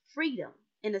of freedom,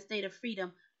 in a state of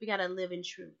freedom, we got to live in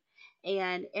truth.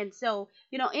 And so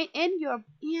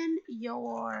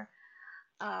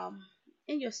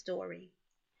in your story,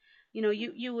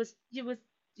 you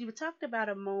talked about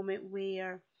a moment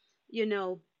where you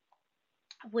know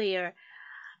where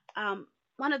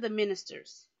one of the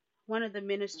ministers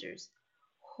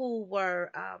who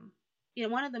were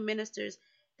one of the ministers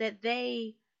that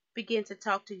they began to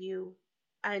talk to you,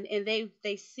 and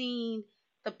they seen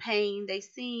the pain, they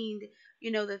seen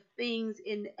the things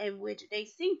in which they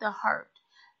seen the hurt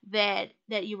that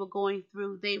you were going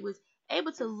through. They was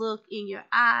able to look in your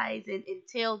eyes and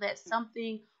tell that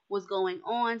something was going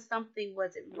on, something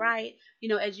wasn't right,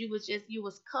 as you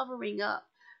was covering up,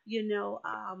 you know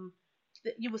um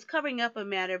you was covering up a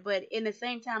matter, but in the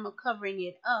same time of covering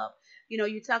it up,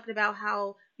 you talked about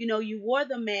how you wore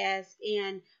the mask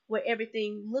and where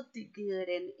everything looked good,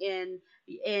 and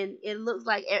it looked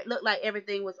like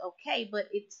everything was okay, but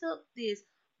it took this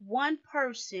one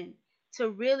person to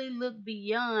really look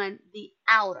beyond the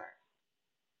outer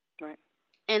Right.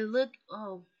 and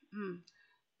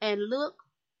and look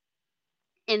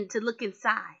to look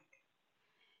inside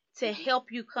to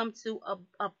help you come to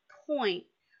a point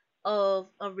of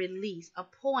a release, a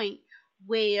point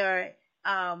where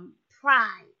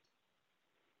pride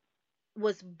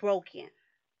was broken.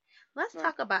 Let's Right.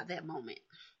 talk about that moment.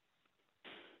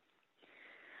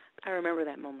 I remember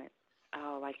that moment.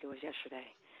 Oh, like it was yesterday.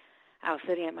 I was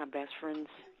sitting at my best friend's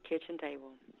kitchen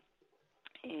table,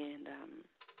 and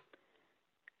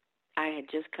I had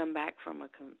just come back from a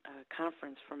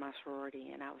conference for my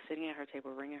sorority, and I was sitting at her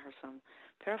table bringing her some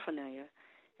paraphernalia,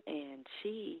 and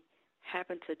she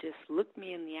happened to just look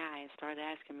me in the eye and started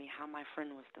asking me how my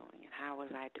friend was doing and how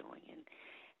was I doing.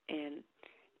 And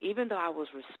even though I was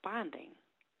responding,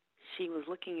 she was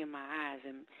looking in my eyes,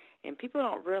 and people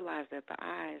don't realize that the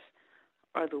eyes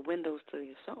are the windows to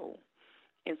your soul.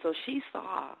 And so she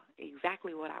saw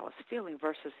exactly what I was feeling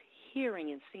versus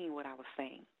hearing and seeing what I was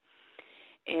saying.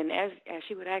 And as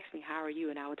she would ask me, how are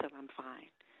you? And I would tell her, I'm fine.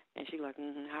 And she'd be like,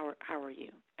 how are you?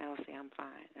 And I would say, I'm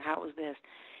fine. And how was this?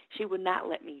 She would not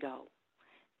let me go.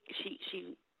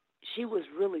 She was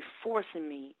really forcing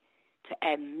me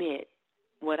to admit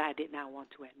what I did not want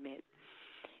to admit.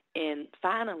 And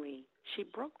finally, she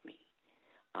broke me.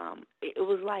 It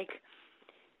was like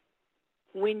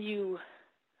when you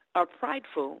are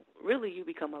prideful, really you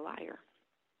become a liar.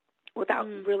 without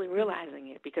really Mm-hmm. realizing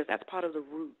it, because that's part of the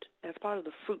root. That's part of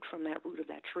the fruit from that root of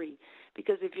that tree.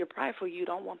 Because if you're prideful, you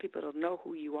don't want people to know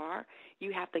who you are.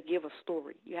 You have to give a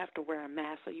story. You have to wear a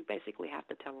mask, so you basically have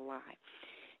to tell a lie.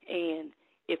 And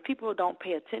if people don't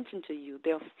pay attention to you,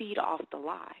 they'll feed off the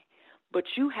lie. But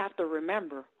you have to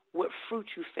remember what fruit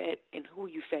you fed and who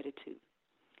you fed it to.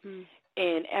 Mm-hmm.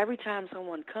 And every time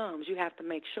someone comes, you have to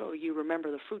make sure you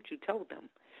remember the fruit you told them.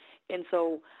 And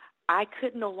so I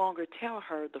could no longer tell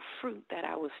her the fruit that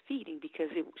I was feeding because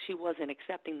she wasn't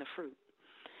accepting the fruit.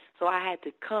 So I had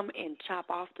to come and chop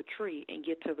off the tree and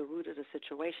get to the root of the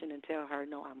situation and tell her,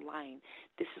 no, I'm lying.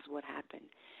 This is what happened.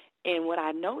 And what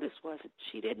I noticed was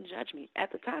she didn't judge me.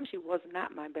 At the time, she was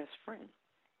not my best friend.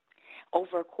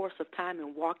 Over a course of time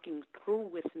and walking through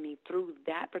with me through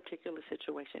that particular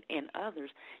situation and others,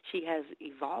 she has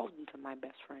evolved into my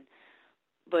best friend.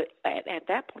 But at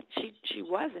that point, she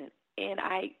wasn't. And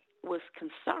I was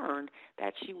concerned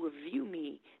that she would view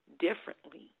me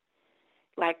differently,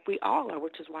 like we all are,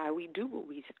 which is why we do what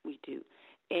we do.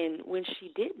 And when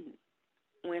she didn't,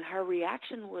 when her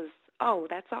reaction was, oh,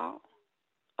 that's all,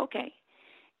 okay,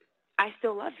 I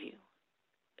still love you.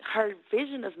 Her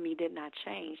vision of me did not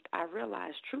change. I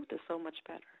realized truth is so much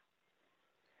better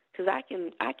because I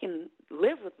can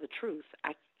live with the truth.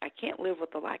 I can't live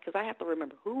with the lie because I have to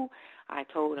remember who I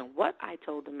told and what I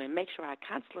told them and make sure I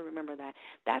constantly remember that.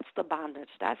 That's the bondage.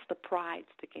 That's the pride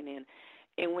sticking in.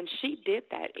 And when she did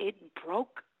that, it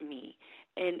broke me,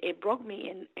 and it broke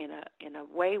me in a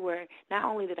way where not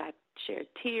only did I shed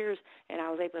tears and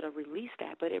I was able to release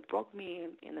that, but it broke me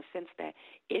in the sense that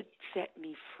it set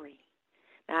me free.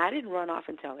 Now, I didn't run off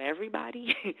and tell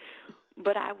everybody,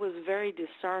 but I was very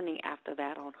discerning after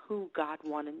that on who God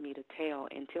wanted me to tell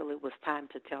until it was time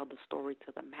to tell the story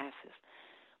to the masses.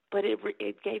 But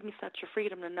it gave me such a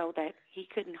freedom to know that he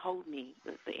couldn't hold me.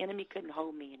 The enemy couldn't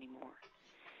hold me anymore.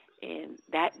 And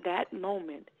that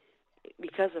moment,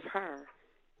 because of her,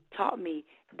 taught me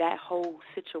that whole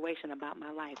situation about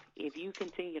my life. If you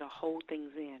continue to hold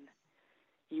things in,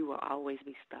 you will always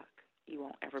be stuck. You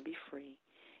won't ever be free,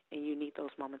 and you need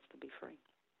those moments to be free.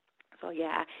 So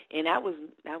yeah, and that was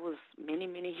many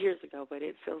years ago, but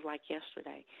it feels like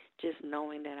yesterday. Just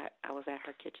knowing that I was at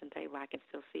her kitchen table, I can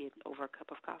still see it over a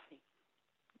cup of coffee.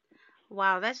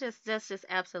 Wow, that's just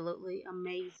absolutely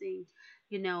amazing,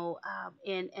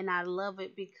 and I love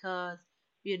it because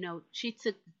she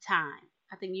took the time.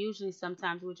 I think usually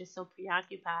sometimes we're just so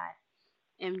preoccupied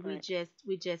and we Right,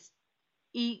 just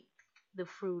eat the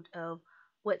fruit of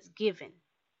what's given.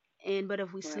 And but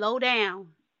if we right, slow down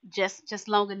just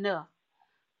long enough,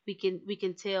 we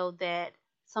can tell that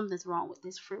something's wrong with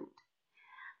this fruit.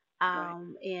 right.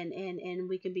 And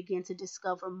we can begin to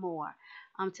discover more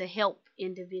to help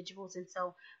individuals. And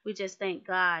so we just thank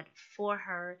God for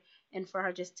her and for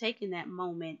her just taking that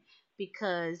moment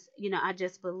because I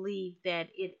just believe that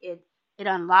it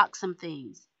unlocks some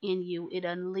things in you. It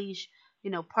unleash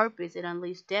purpose. It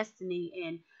unleashed destiny,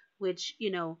 and which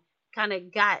kind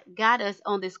of got us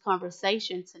on this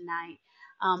conversation tonight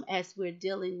as we're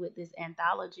dealing with this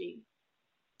anthology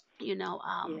you know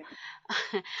um Yeah,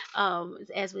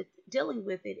 as with dealing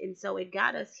with it, and so it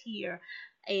got us here,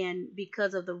 and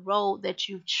because of the road that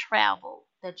you've traveled,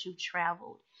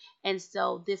 and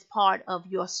so this part of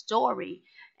your story,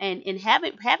 and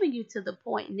having you to the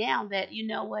point now that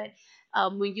what,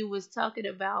 when you was talking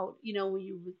about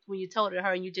when you told her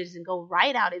and you just didn't go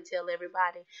right out and tell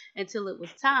everybody until it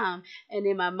was time, and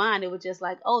in my mind it was just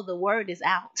like, oh, the word is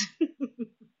out.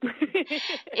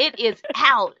 It is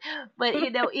out, but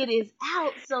it is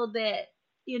out so that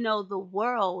the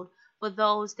world, for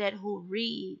those that who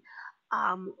read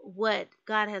what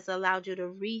God has allowed you to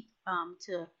read,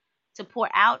 to pour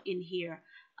out in here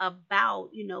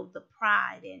about the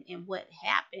pride and what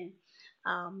happened,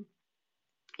 um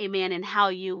amen, and how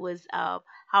you was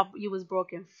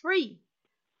broken free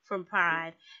from yeah,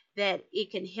 pride, that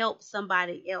it can help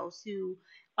somebody else who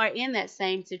are in that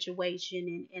same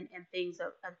situation, and things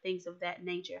of that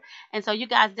nature. And so you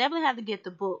guys definitely have to get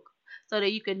the book so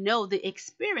that you can know the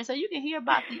experience, so you can hear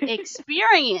about the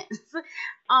experience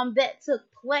that took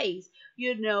place.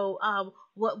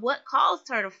 What caused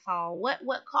her to fall,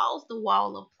 what caused the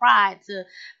wall of pride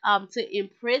to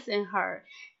imprison her,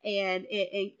 and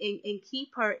keep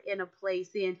her in a place,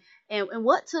 and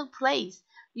what took place,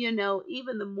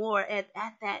 even the more at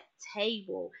that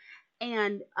table.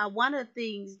 And one of the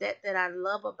things that I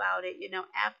love about it,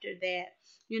 after that,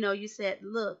 you said,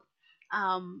 look,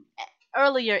 um,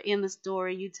 earlier in the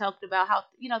story, you talked about how,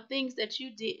 things that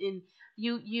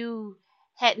you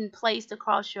hadn't placed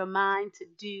across your mind to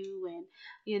do, and,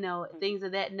 hmm things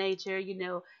of that nature,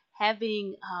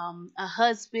 having a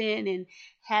husband and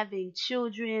having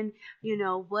children,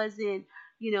 wasn't,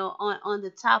 on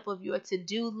the top of your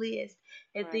to-do list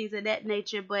and Right. things of that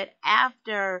nature. But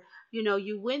after,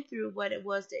 you went through what it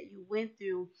was that you went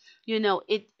through,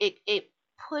 it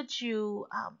put you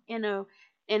in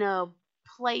a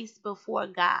place before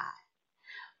God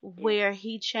Yes. where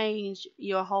He changed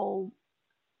your whole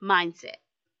mindset,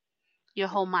 your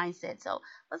Mm. whole mindset. So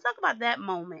let's talk about that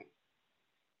moment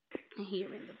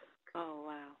here in the Oh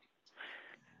wow.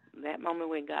 That moment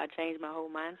when God changed my whole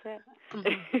mindset. book.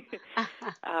 Hmm.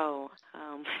 Oh,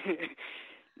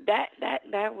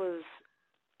 that was,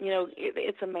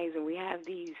 it's amazing. We have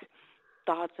these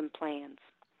thoughts and plans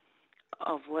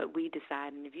of what we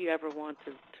decide, and if you ever want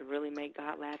to really make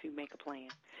God laugh, you make a plan.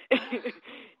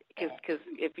 Because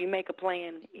if you make a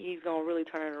plan, He's gonna really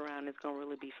turn it around. It's gonna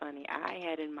really be funny. I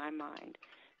had in my mind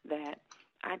that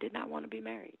I did not want to be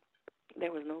married.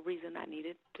 There was no reason I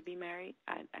needed to be married.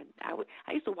 I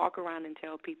used to walk around and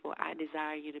tell people I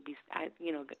desire you to be, I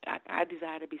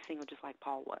desire to be single just like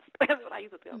Paul was. That's what I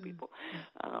used to tell people.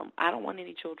 I don't want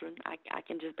any children. I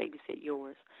can just babysit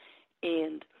yours.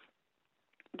 And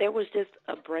there was just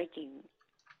a breaking,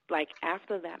 like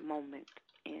after that moment,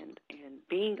 and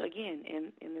being again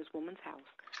in this woman's house,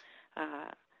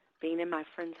 being in my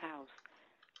friend's house.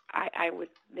 I would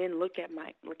then look at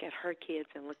her kids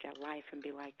and look at life and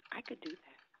be like, I could do that.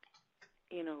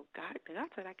 God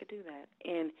said I could do that.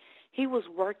 And He was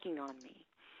working on me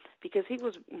because He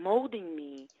was molding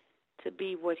me to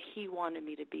be what He wanted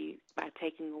me to be by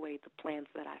taking away the plans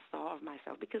that I saw of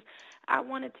myself, because I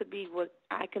wanted to be what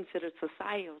I considered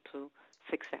societal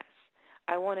success.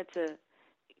 I wanted to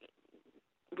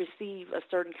receive a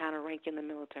certain kind of rank in the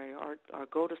military, or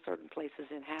go to certain places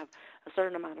and have a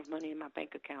certain amount of money in my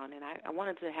bank account. And I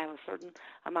wanted to have a certain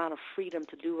amount of freedom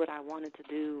to do what I wanted to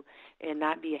do and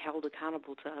not be held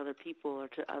accountable to other people or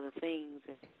to other things,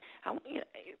 and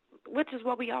which is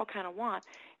what we all kind of want.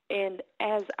 And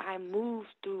as I moved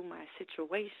through my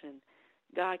situation,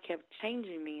 God kept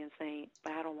changing me and saying,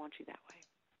 but I don't want you that way.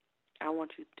 I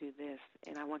want you to do this,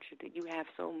 and I want you have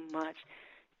so much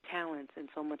talent and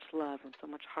so much love and so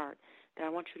much heart that I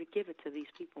want you to give it to these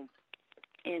people.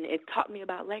 And it taught me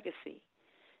about legacy.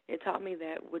 It taught me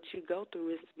that what you go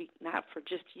through is not for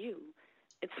just you,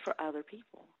 it's for other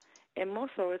people. And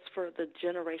most so, it's for the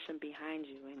generation behind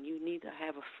you, and you need to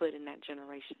have a foot in that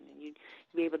generation, and you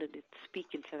be able to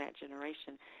speak into that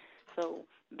generation. So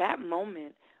that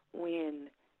moment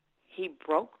when He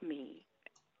broke me,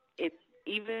 it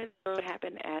even though it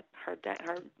happened at her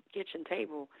kitchen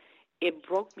table, it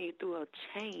broke me through a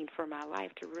chain for my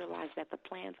life to realize that the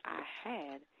plans I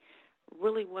had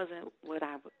really wasn't what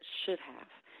I should have,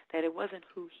 that it wasn't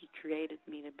who He created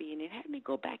me to be. And it had me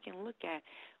go back and look at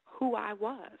who I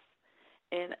was.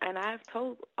 And I've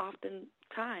told often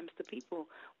times to people,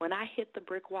 when I hit the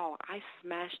brick wall, I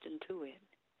smashed into it.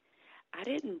 I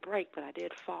didn't break, but I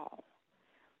did fall.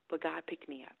 But God picked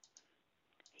me up.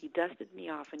 He dusted me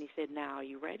off, and He said, now are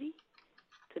you ready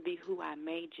to be who I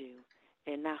made you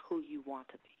and not who you want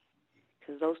to be?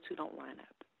 Because those two don't line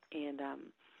up. And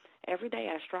every day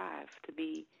I strive to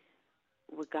be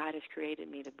what God has created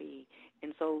me to be.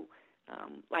 And so,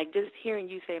 like just hearing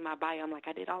you say my bio, I'm like,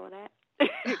 I did all of that.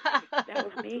 That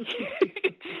was me.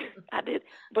 I did,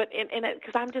 but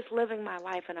because I'm just living my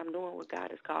life and I'm doing what God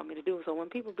has called me to do. So when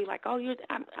people be like, "Oh,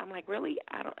 I'm like, really?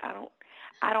 I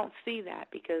don't see that,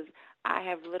 because I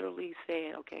have literally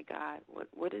said, okay, God,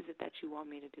 what is it that you want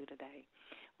me to do today?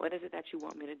 What is it that you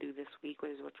want me to do this week?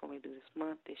 What is it what you want me to do this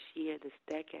month, this year, this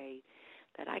decade?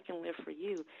 That I can live for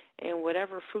you, and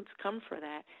whatever fruits come for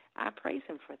that, I praise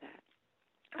Him for that.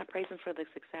 I praise Him for the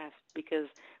success, because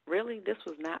really this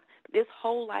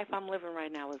whole life I'm living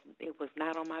right now it was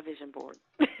not on my vision board.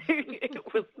 It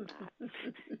was not.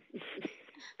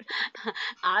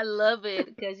 I love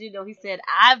it because He said,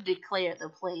 "I've declared the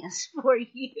plans for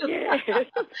you." Yes.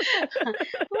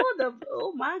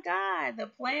 Oh my God, the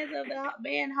plans of the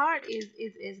man's heart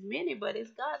is many, but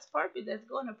it's God's purpose that's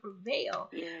going to prevail.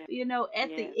 Yes. At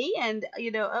Yes. the end,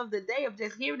 of the day of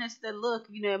just hearing us, to look,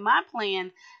 in my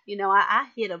plan, I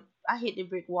hit the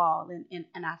brick wall, and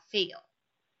I failed.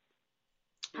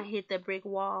 I hit the brick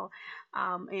wall,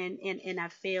 and I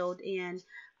failed, and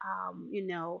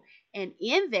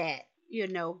in that,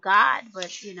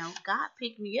 God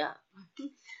picked me up.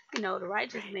 The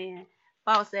righteous Right. man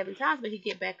falls 7 times, but he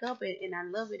get back up, and I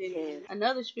love it. In Yes.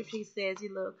 another scripture, he says,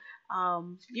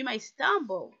 you may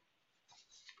stumble,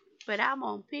 but I'm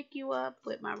gonna pick you up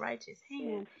with my righteous Yes.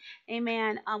 hand.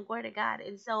 Amen. Glory to God.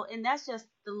 And that's just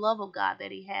the love of God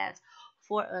that He has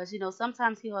for us.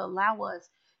 Sometimes He'll allow us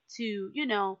to,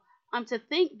 to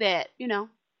think that,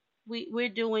 we're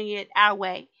doing it our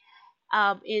way,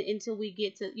 until we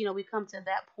get to, we come to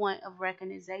that point of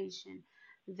recognition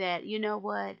that,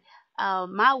 what,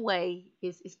 my way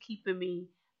is keeping me,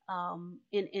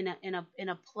 in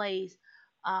a place,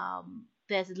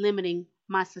 that's limiting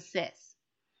my success,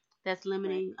 that's Right.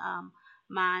 limiting,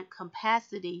 my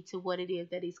capacity to what it is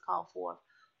that he's called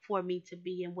for me to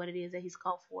be, and what it is that he's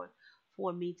called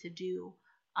for me to do,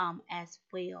 as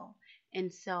well.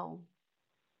 And so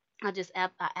I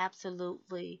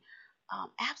absolutely,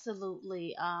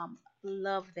 absolutely,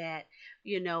 love that,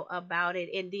 about it.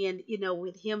 And then,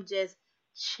 with him just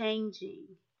changing,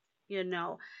 you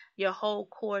know, your whole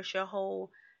course, your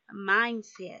whole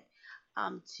mindset,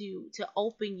 to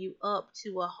open you up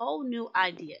to a whole new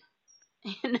idea,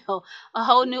 you know, a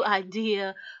whole new Yeah.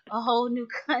 idea, a whole new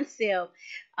concept,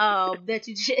 that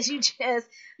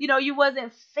you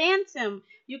wasn't phantom,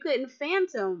 you couldn't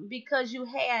phantom because you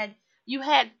had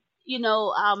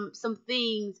some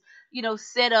things,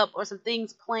 set up, or some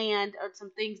things planned, or some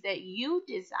things that you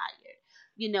desired,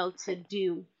 to Right.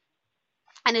 do.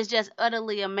 And it's just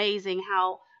utterly amazing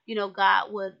how,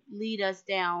 God would lead us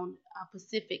down,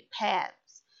 specific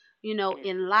paths, Yes.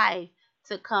 in life,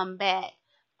 to come back,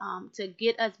 to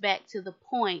get us back to the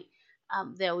point,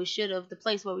 that the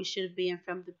place where we should have been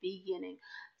from the beginning,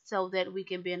 so that we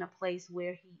can be in a place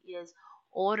where he is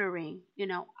ordering,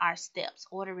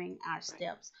 ordering our Right.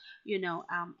 steps,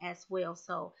 as well.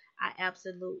 So I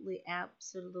absolutely,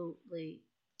 absolutely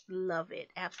love it,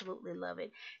 absolutely love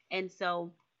it. And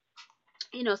so,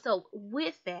 so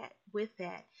with that,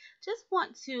 just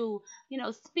want you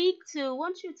to speak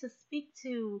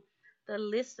to the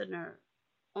listener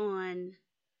on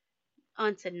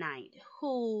tonight,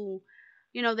 who,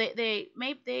 they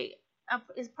maybe they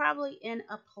is probably in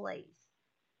a place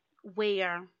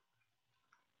where,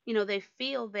 they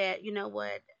feel that,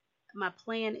 what, my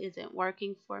plan isn't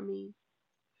working for me,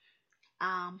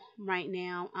 right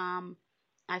now.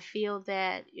 I feel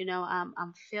that,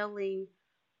 I'm failing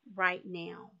right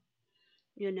now.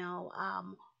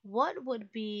 What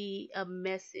would be a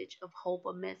message of hope,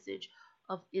 a message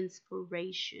of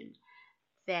inspiration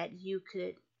that you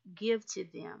could give to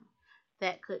them,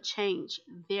 that could change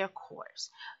their course,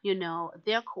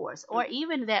 or Mm-hmm.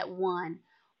 even that one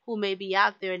who may be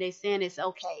out there and they saying it's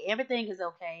okay, everything is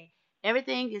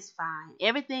fine,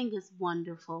 everything is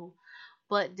wonderful,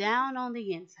 but down on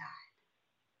the inside,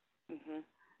 Mm-hmm.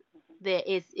 Mm-hmm.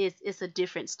 it's a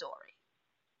different story.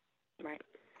 Right.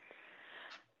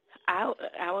 I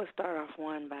will start off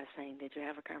one by saying, did you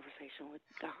have a conversation with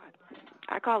God?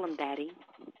 I call him Daddy.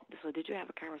 So did you have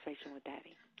a conversation with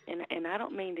Daddy? And I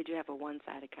don't mean did you have a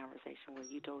one-sided conversation where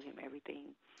you told him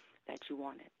everything that you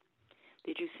wanted.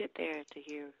 Did you sit there to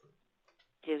hear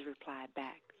his reply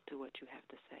back to what you have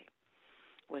to say?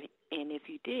 What, and if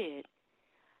you did,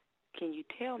 can you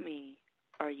tell me,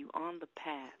 are you on the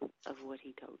path of what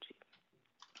he told you?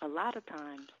 A lot of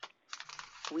times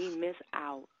we miss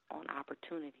out on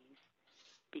opportunities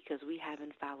because we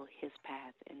haven't followed his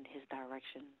path and his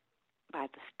direction by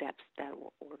the steps that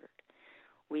were ordered.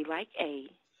 We like A.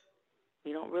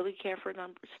 We don't really care for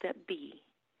step B.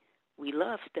 We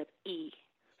love step E,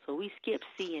 so we skip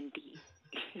C and D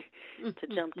to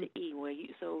jump to E.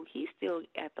 So he's still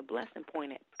at the blessing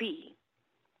point at B,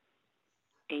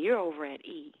 and you're over at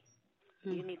E.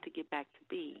 You need to get back to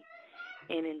B,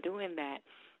 and in doing that,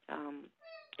 um,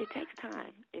 it takes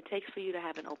time. It takes for you to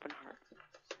have an open heart,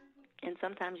 and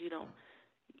sometimes you don't.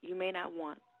 You may not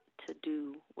want to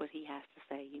do what he has to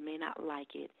say. You may not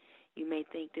like it. You may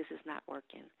think this is not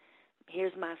working.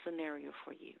 Here's my scenario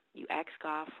for you. You asked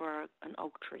God for an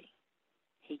oak tree.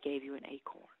 He gave you an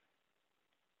acorn.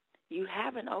 You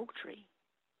have an oak tree.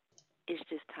 It's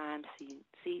just time,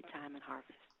 seed time, and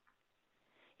harvest.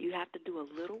 You have to do a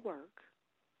little work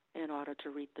in order to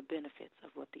reap the benefits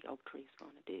of what the oak tree is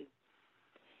going to do.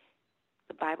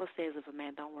 The Bible says if a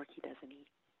man don't work, he doesn't eat.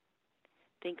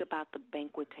 Think about the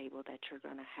banquet table that you're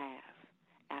going to have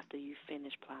after you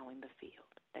finish plowing the field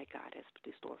that God has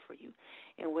stored for you.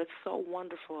 And what's so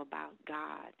wonderful about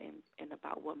God and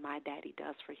about what my daddy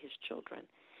does for his children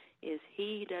is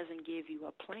he doesn't give you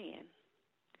a plan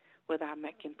without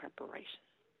making preparation.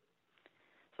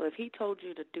 So if he told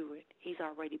you to do it, he's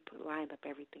already lined up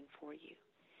everything for you.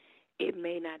 It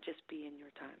may not just be in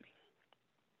your timing.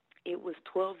 It was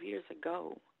 12 years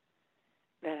ago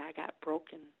that I got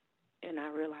broken and I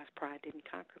realized pride didn't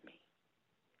conquer me.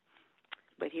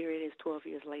 But here it is 12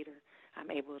 years later,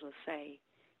 I'm able to say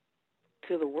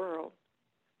to the world,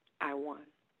 I won.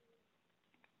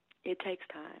 It takes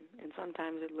time, and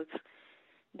sometimes it looks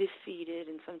defeated,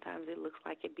 and sometimes it looks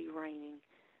like it be raining.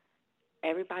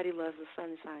 Everybody loves the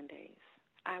sunshine days.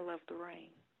 I love the rain.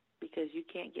 because you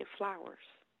can't get flowers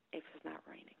if it's not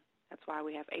raining. That's why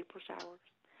we have April showers,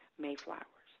 May flowers.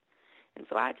 And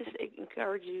so I just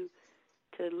encourage you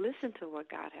to listen to what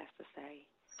God has to say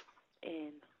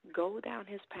and go down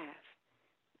his path.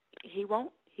 He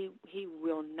won't. He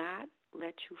will not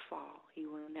let you fall. He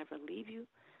will never leave you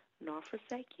nor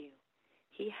forsake you.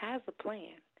 He has a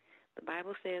plan. The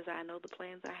Bible says, I know the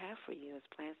plans I have for you. It's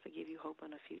plans to give you hope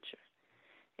in the future.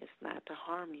 It's not to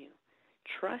harm you.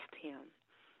 Trust him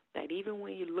that even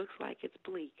when it looks like it's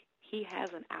bleak, he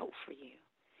has an out for you.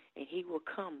 And he will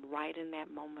come right in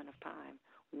that moment of time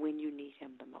when you need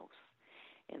him the most.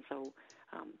 And so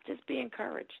just be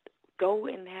encouraged. Go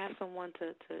and have someone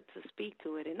to speak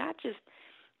to it. And not just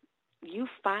you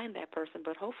find that person,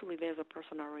 but hopefully there's a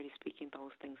person already speaking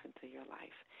those things into your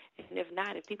life. And if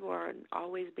not, if people are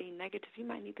always being negative, you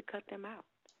might need to cut them out.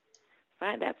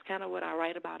 That's kind of what I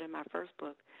write about in my first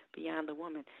book, Beyond the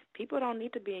Woman. People don't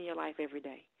need to be in your life every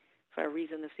day. For a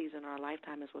reason, a season, or a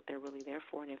lifetime is what they're really there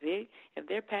for. And if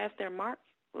they're past their mark,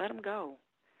 let them go.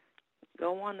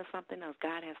 Go on to something else.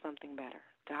 God has something better.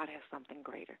 God has something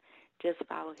greater. Just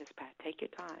follow his path. Take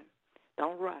your time.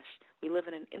 Don't rush. We live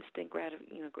in an instant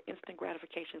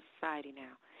gratification society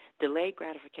now. Delayed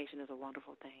gratification is a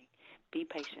wonderful thing. Be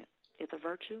patient. It's a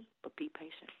virtue, but be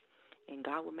patient, and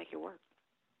God will make it work.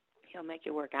 He'll make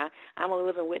it work. I'm a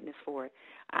living witness for it.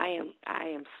 I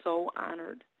am so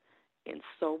honored and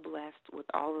so blessed with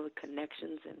all of the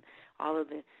connections and all of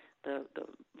the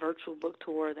virtual book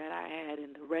tour that I had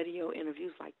and the radio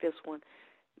interviews like this one,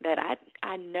 that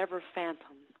I never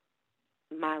fathomed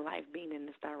my life being in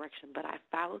this direction. But I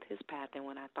followed his path, and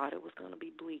when I thought it was going to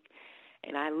be bleak,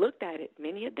 and I looked at it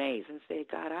many a days and said,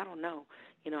 God, I don't know.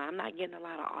 I'm not getting a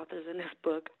lot of authors in this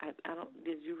book. I don't.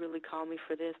 Did you really call me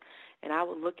for this? And I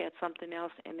would look at something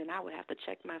else, and then I would have to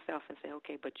check myself and say,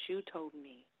 okay, but you told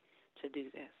me to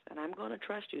do this, and I'm going to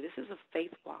trust you. This is a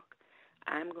faith walk.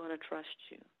 I'm going to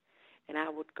trust you. And I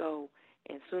would go,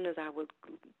 and as soon as I would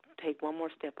take one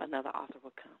more step, another author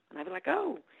would come. And I'd be like,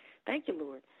 oh, thank you,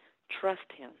 Lord.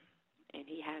 Trust him, and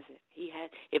he has it.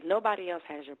 If nobody else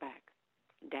has your back,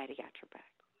 Daddy got your back.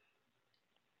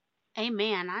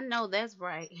 Amen. I know that's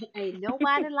right. Ain't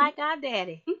nobody like our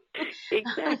daddy.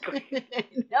 Exactly.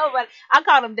 Nobody. I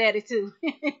call him daddy too.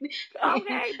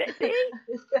 Okay, see?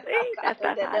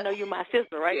 I know you're my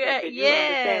sister, right? Yeah, Because you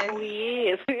yes. understand who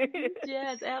he is.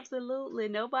 Yes, absolutely.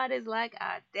 Nobody's like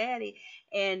our daddy,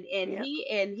 and Yep.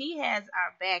 he has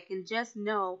our back. And just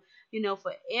know,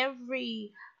 for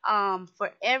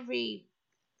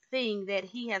everything that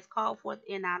he has called forth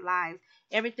in our lives,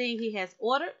 everything he has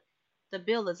ordered, the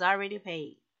bill is already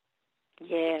paid.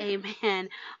 Yes. Amen.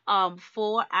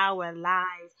 For our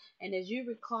lives. And as you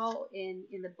recall in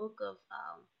the book of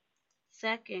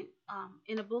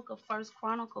in the book of First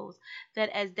Chronicles, that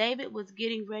as David was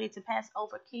getting ready to pass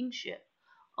over kingship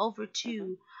over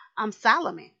to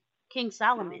Solomon, King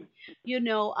Solomon, you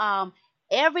know,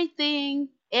 everything,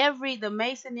 the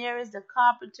masonaries, the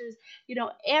carpenters,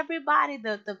 everybody,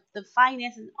 the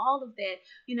finance and all of that,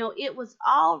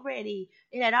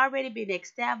 it had already been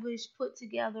established, put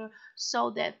together so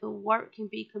that the work can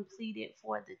be completed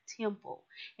for the temple.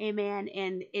 Amen.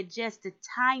 And it just the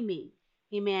timing.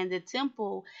 Amen. The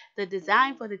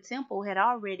design for the temple had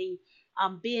already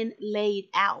been laid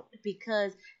out,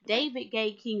 because David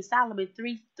gave King Solomon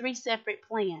three separate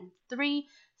plans, three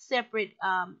separate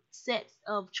sets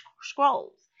of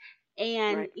scrolls.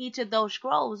 And each of those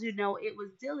scrolls, it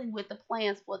was dealing with the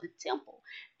plans for the temple.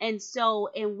 And so,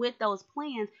 and with those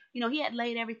plans, he had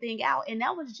laid everything out. And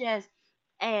that was just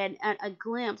a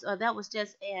glimpse, or that was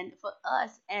just for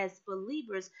us as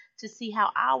believers to see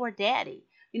how our daddy,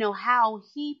 how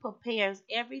he prepares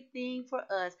everything for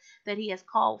us that he has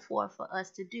called for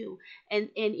us to do. And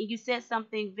you said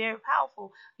something very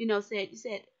powerful, you said,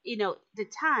 the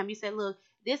time, you said, look,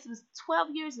 this was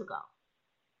 12 years ago.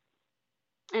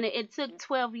 And it took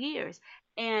 12 years.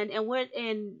 And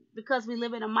because we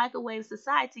live in a microwave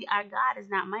society, our God is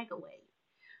not microwave.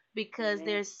 Because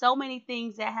there's so many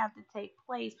things that have to take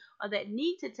place, or that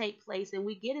need to take place, and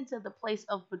we get into the place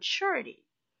of maturity,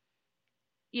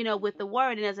 with the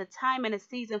word. And there's a time and a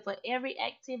season for every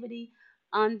activity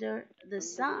under the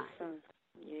sun.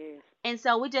 Yes. And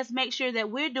so we just make sure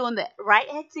that we're doing the right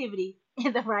activity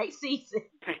in the right season.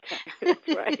 That's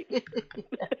right.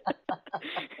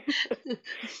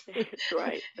 That's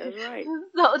right. That's right.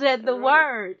 So that the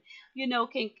word,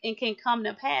 can come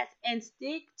to pass, and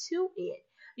stick to it.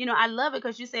 I love it,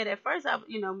 because you said at first,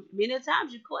 many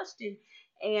times you questioned,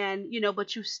 and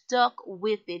but you stuck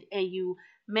with it, and you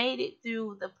made it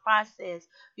through the process.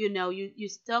 You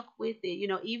stuck with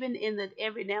it, even in the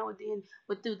every now and then,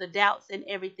 but through the doubts and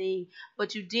everything.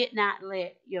 But you did not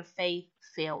let your faith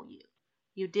fail you.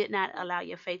 You did not allow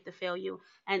your faith to fail you.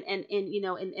 And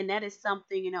that is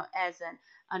something, as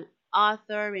an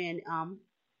author, and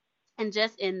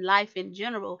just in life in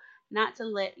general, not to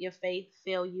let your faith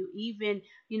fail you, even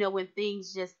when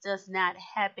things just does not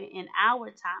happen in our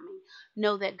timing.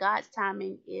 Know that God's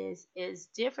timing is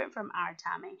different from our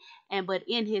timing, and but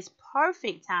in His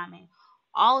perfect timing,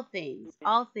 all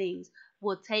things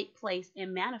will take place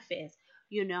and manifest.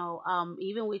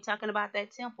 Even we're talking about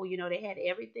that temple, they had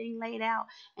everything laid out,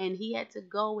 and he had to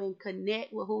go and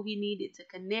connect with who he needed to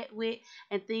connect with,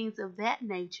 and things of that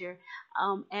nature,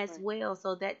 as well,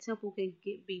 so that temple can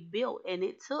be built. And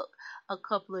it took a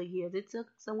couple of years. It took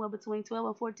somewhere between 12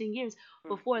 and 14 years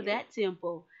before that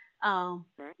temple,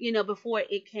 before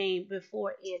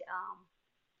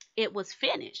it was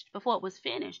finished.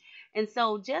 And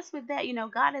so just with that,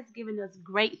 God has given us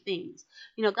great things.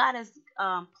 God has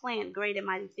planned great and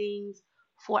mighty things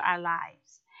for our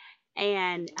lives.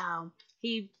 And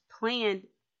He planned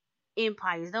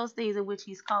empires, those things in which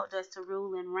He's called us to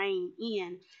rule and reign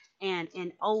in, and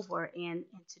over, and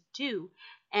to do.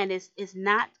 And it's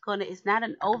not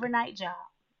an overnight job.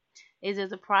 It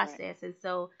is a process. And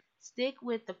so stick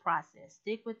with the process.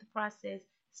 Stick with the process.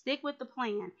 Stick with the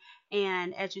plan.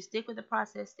 And as you stick with the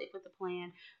process, stick with the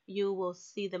plan, you will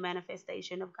see the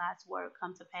manifestation of God's word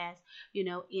come to pass,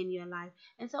 in your life.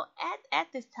 And so at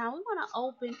this time, we want to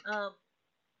open up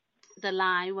the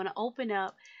line. We want to open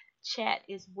up chat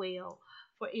as well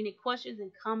for any questions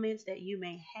and comments that you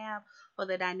may have for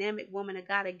the dynamic woman of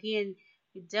God. Again,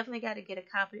 you definitely got to get a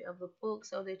copy of the book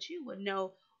so that you would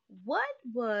know what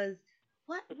was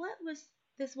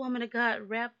this woman of God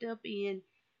wrapped up in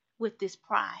with this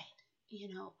pride.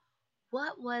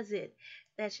 What was it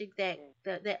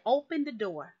that opened the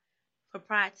door for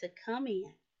pride to come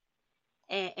in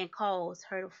and cause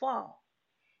her to fall?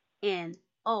 And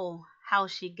oh, how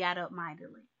she got up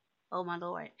mightily. Oh my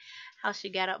Lord, how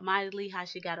she got up mightily, how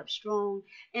she got up strong.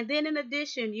 And then in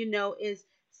addition, is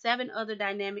 7 other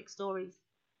dynamic stories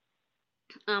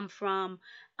from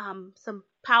some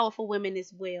powerful women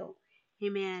as well.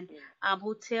 Amen.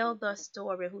 Who tell their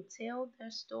story.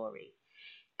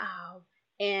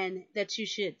 And that you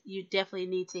definitely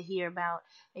need to hear about.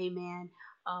 Amen.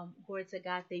 Glory to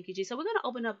God. Thank you, Jesus. So we're going to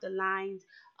open up the lines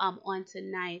on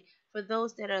tonight. For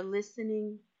those that are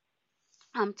listening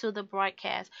to the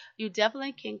broadcast, you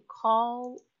definitely can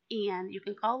call in. You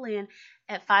can call in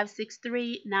at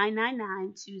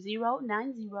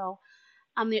 563-999-2090.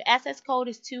 Your access code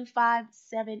is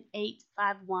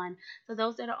 257851. So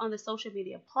those that are on the social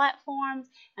media platforms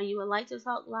and you would like to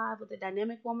talk live with the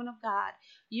dynamic woman of God,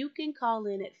 you can call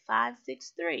in at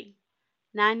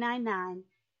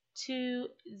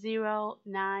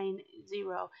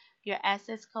 563-999-2090. Your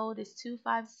access code is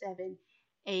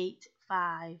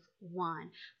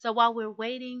 257851. So while we're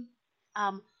waiting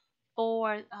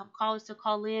for callers to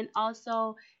call in,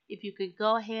 also, if you could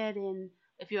go ahead and,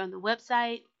 if you're on the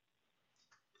website,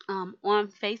 on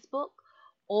Facebook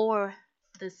or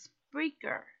the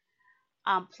Spreaker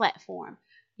platform,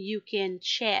 you can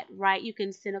chat, right? You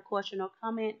can send a question or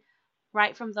comment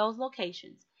right from those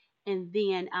locations, and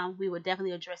then we will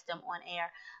definitely address them on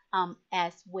air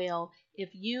as well.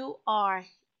 If you are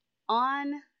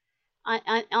on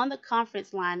the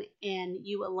conference line and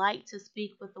you would like to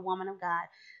speak with the woman of God,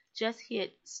 just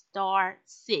hit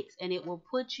 *6 and it will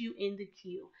put you in the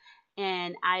queue,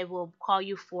 and I will call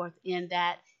you forth in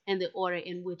the order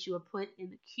in which you are put in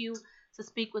the queue to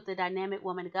speak with the dynamic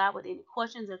woman of God with any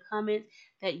questions or comments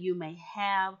that you may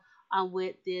have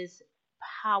with this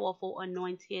powerful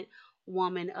anointed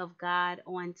woman of God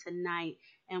on tonight.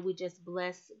 And we just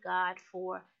bless God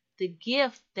for the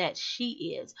gift that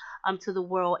she is to the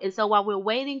world. And so while we're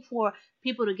waiting for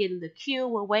people to get in the queue,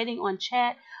 we're waiting on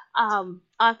chat,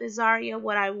 Author Zaria,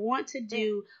 what I want to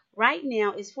do right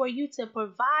now is for you to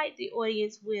provide the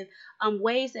audience with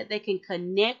ways that they can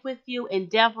connect with you, and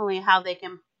definitely how they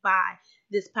can buy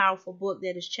this powerful book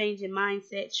that is changing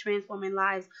mindsets, transforming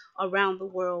lives around the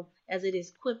world, as it is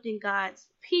equipping God's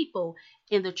people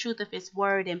in the truth of His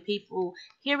word, and people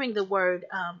hearing the word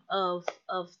of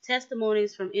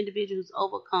testimonies from individuals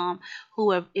overcome,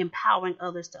 who are empowering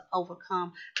others to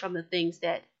overcome from the things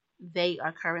that they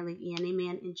are currently in.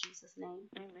 Amen. In Jesus' name.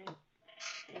 Amen.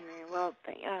 Amen. Well,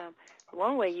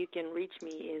 one way you can reach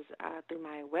me is through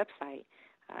my website.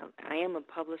 I am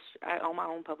I own my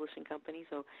own publishing company,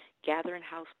 so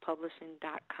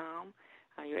gatheringHousePublishing.com.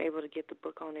 You're able to get the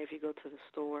book on there if you go to the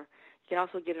store. You can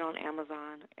also get it on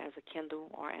Amazon as a Kindle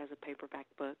or as a paperback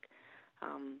book.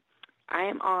 I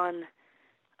am on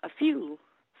a few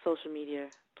social media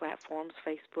platforms,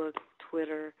 Facebook,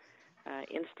 Twitter,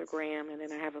 Instagram, and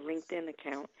then I have a LinkedIn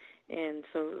account. And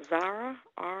so Zara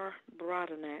R.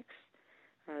 Broadenax,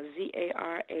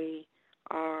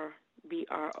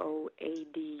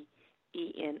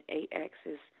 ZARARBROADENAX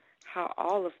is how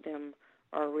all of them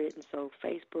are written. So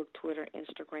Facebook, Twitter,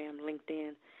 Instagram,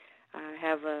 LinkedIn. I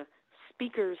have a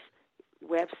speaker's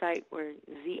website where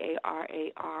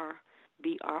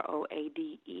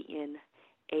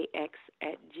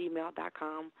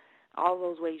ZARARBROADENAX@gmail.com. All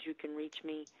those ways you can reach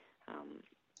me.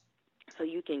 So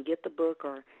you can get the book,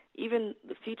 or even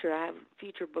the future. I have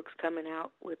future books coming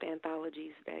out with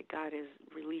anthologies that God has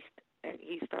released, that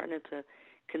He's starting to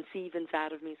conceive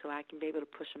inside of me, so I can be able to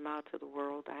push them out to the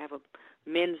world. I have a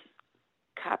men's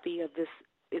copy of this.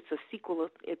 It's a sequel.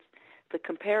 It's the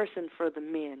comparison for the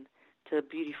men to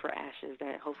Beauty for Ashes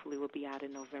that hopefully will be out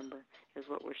in November is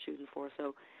what we're shooting for.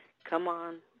 So come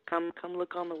on, come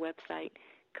look on the website.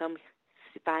 Come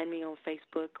find me on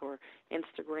Facebook or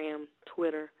Instagram,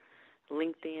 Twitter,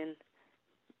 LinkedIn.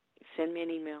 Send me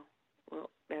an email. Well,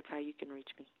 that's how you can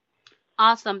reach me.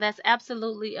 Awesome. That's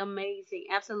absolutely amazing.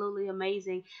 Absolutely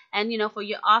amazing. And, for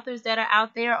your authors that are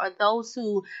out there, or those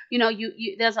who,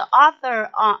 there's an author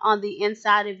on the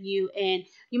inside of you, and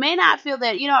you may not feel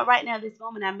that, right now, this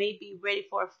moment, I may be ready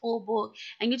for a full book,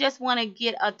 and you just want to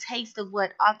get a taste of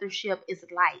what authorship is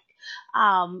like.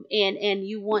 And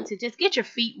you want to just get your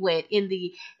feet wet in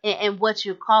what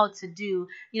you're called to do.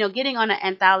 Getting on an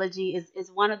anthology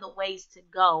is one of the ways to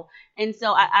go. And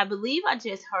so I believe I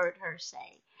just heard her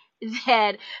say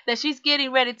that she's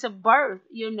getting ready to birth,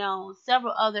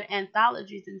 several other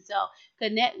anthologies. And so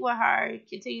connect with her,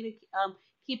 continue to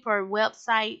keep her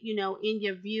website, in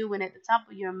your view and at the top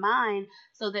of your mind,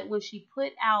 so that when she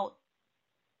put out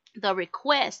the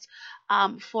request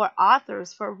for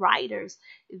authors, for writers,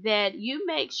 that you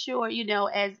make sure,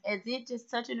 as it just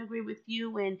touch and agree with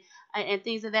you and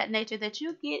things of that nature, that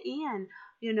you get in,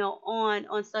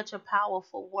 on such a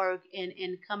powerful work,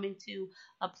 and coming to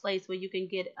a place where you can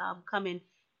get come in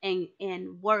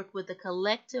and work with a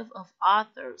collective of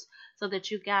authors, so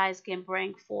that you guys can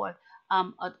bring forth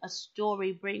a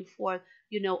story, bring forth,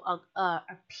 a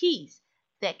piece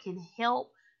that can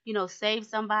help, save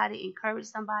somebody, encourage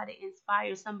somebody,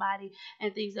 inspire somebody,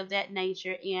 and things of that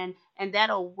nature. And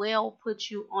that'll well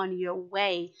put you on your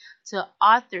way to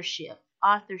authorship.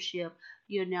 As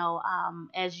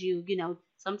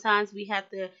sometimes we have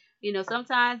to,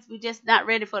 sometimes we're just not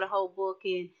ready for the whole book,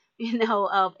 and,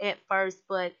 at first,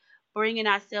 but bringing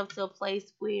ourselves to a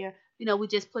place where, we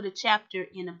just put a chapter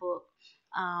in a book.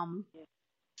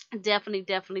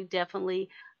 Definitely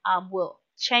will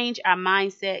change our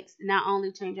mindsets. Not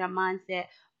only change our mindset,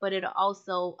 but it'll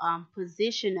also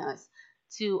position us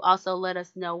to also let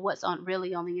us know what's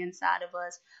really on the inside of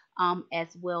us,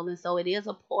 as well. And so it is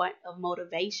a point of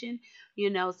motivation.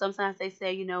 Sometimes they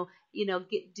say,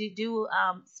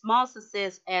 small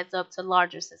success adds up to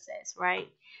larger success, right?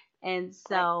 And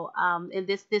so, and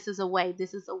this is a way.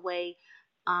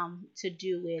 To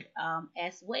do it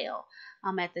as well,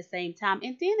 at the same time.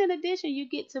 And then in addition, you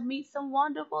get to meet some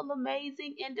wonderful,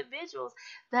 amazing individuals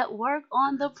that work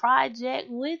on the project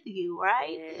with you,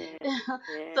 right? Yeah.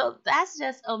 So that's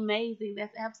just amazing.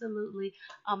 That's absolutely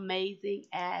amazing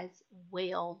as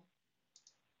well.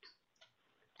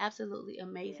 Absolutely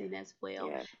amazing as well.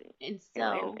 Yes. And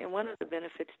so, and one of the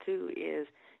benefits too is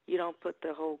you don't put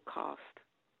the whole cost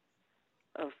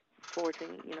of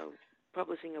forging,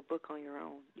 publishing a book on your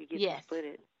own. You get to split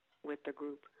it with the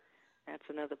group. That's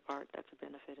another part. That's a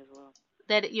benefit as well.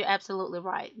 That you're absolutely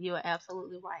right. You are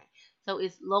absolutely right. So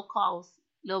it's low cost,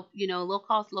 low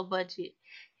cost, low budget,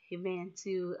 amen.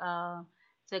 To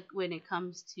when it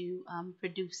comes to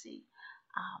producing,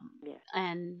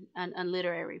 and a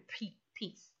literary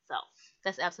piece. So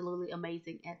that's absolutely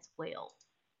amazing as well.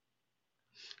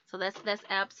 So that's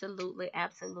absolutely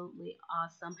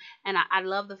awesome, and I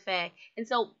love the fact. And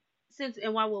so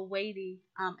and while we're waiting,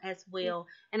 as well,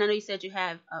 and I know you said you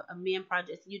have a men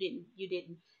project. You didn't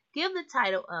give the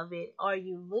title of it. Are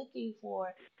you looking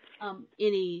for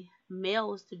any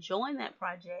males to join that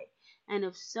project? And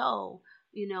if so,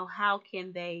 how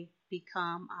can they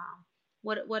become?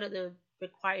 What are the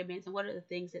requirements, and what are the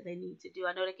things that they need to do?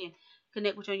 I know they can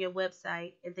connect with you on your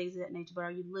website and things of that nature, but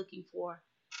are you looking for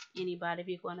anybody, if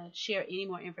you're going to share any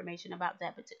more information about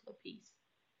that particular piece?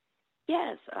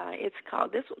 Yes, it's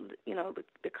called this.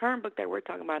 The current book that we're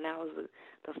talking about now is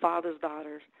the Father's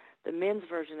Daughters. The men's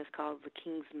version is called The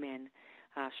King's Men,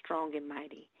 Strong and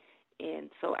Mighty.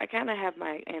 And so I kind of have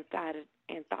my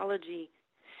anthology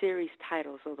series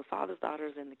title, so The Father's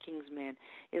Daughters and the King's Men,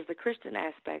 is the Christian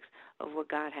aspects of what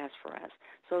God has for us.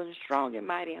 So in Strong and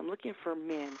Mighty, I'm looking for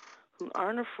men who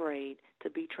aren't afraid to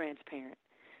be transparent,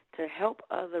 to help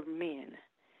other men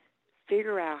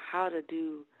figure out how to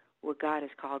do what God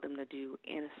has called them to do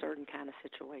in a certain kind of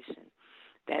situation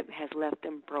that has left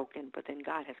them broken, but then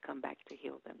God has come back to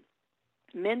heal them.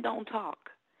 Men don't talk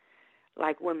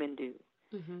like women do.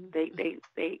 Mm-hmm.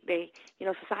 They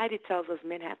society tells us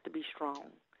men have to be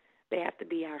strong. They have to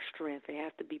be our strength. They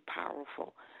have to be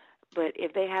powerful. But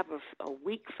if they have a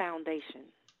weak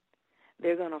foundation,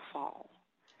 they're going to fall.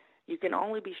 You can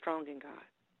only be strong in God.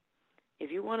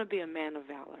 If you want to be a man of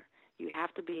valor, you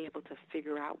have to be able to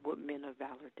figure out what men of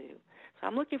valor do. So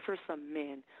I'm looking for some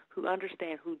men who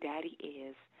understand who Daddy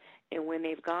is, and when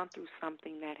they've gone through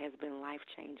something that has been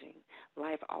life-changing,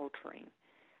 life-altering,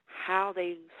 how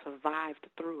they survived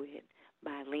through it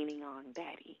by leaning on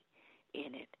Daddy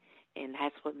in it. And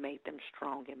that's what made them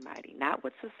strong and mighty. Not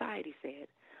what society said,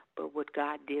 but what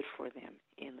God did for them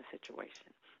in the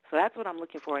situation. So that's what I'm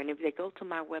looking for. And if they go to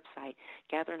my website,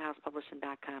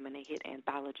 GatheringHousePublishing.com, and they hit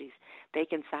anthologies, they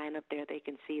can sign up there. They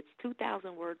can see it's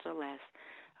 2,000 words or less.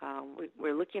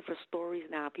 We're looking for stories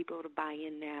now, people to buy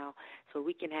in now, so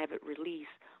we can have it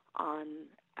released on,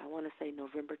 I want to say,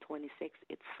 November 26th.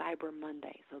 It's Cyber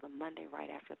Monday, so the Monday right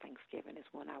after Thanksgiving is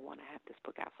when I want to have this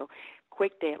book out. So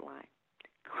quick deadline.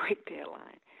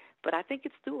 But I think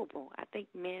it's doable. I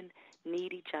think men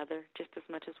need each other just as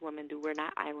much as women do. We're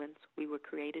not islands. We were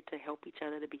created to help each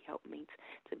other, to be helpmates,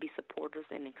 to be supporters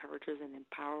and encouragers and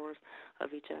empowerers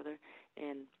of each other.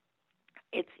 And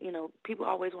it's, people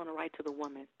always want to write to the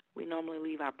woman. We normally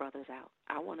leave our brothers out.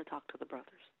 I want to talk to the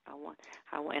brothers.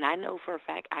 And I know for a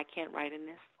fact I can't write in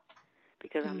this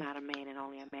because I'm not a man, and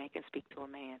only a man can speak to a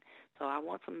man. So I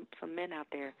want some men out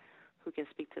there who can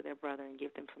speak to their brother and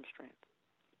give them some strength.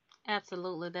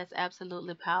 Absolutely, that's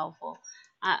absolutely powerful.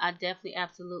 I definitely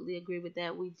absolutely agree with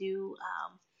that. We do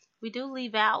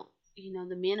leave out,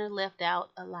 the men are left out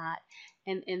a lot,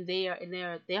 and they're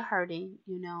hurting,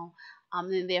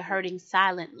 and they're hurting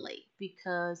silently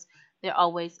because they're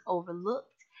always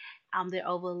overlooked. They're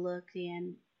overlooked,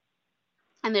 and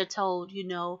they're told,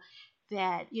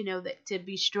 that to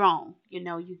be strong,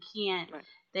 you can't. Right.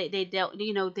 They don't,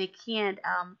 they can't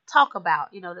talk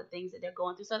about, the things that they're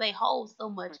going through. So they hold so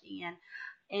much in,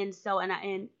 and so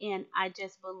and I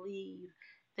just believe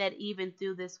that even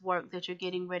through this work that you're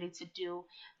getting ready to do,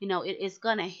 it's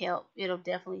gonna help. It'll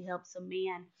definitely help some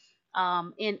men,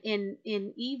 in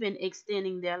even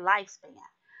extending their lifespan.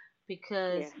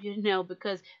 Because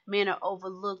because men are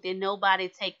overlooked and nobody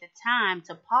take the time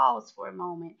to pause for a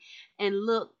moment and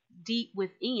look deep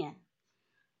within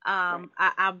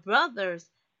our brothers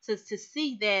to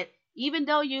see that even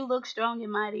though you look strong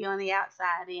and mighty on the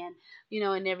outside and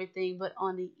and everything, but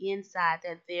on the inside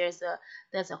that there's a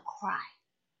cry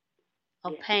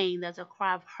of pain, there's a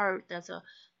cry of hurt, there's a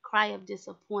cry of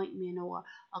disappointment or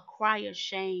a cry of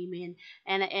shame,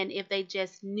 and if they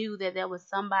just knew that there was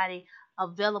somebody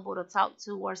available to talk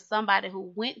to, or somebody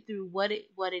who went through what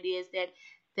it is that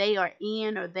they are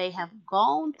in or they have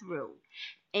gone through,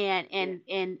 and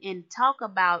talk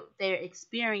about their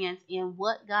experience and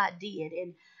what God did,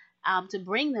 and to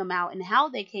bring them out and how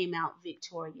they came out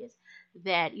victorious,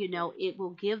 that it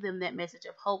will give them that message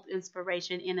of hope,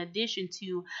 inspiration, in addition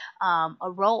to a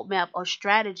roadmap or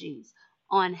strategies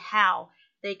on how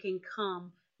they can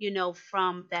come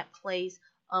from that place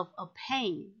of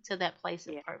pain to that place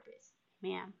of purpose.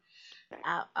 Man,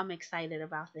 I'm excited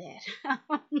about that.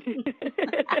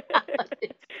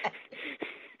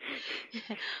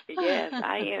 Yes,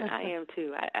 I am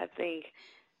too. I think,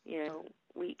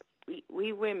 we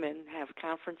women have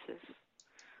conferences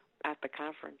after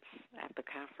conference after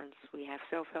conference. We have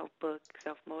self-help book,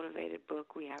 self-motivated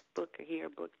book. We have book here,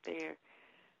 book there.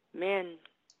 Men,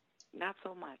 not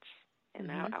so much. And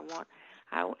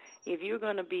if you're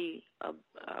going to be a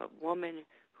woman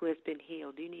who has been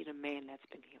healed, you need a man that's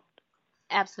been healed.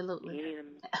 Absolutely. You need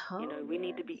we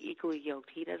need to be equally yoked.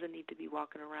 He doesn't need to be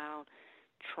walking around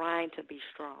trying to be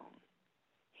strong.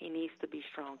 He needs to be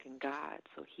strong in God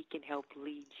so he can help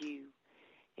lead you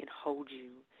and hold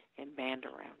you and band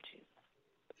around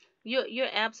you. You're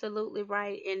absolutely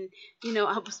right, and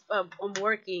I'm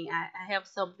working. I have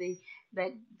something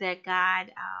that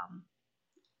God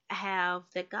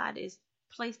is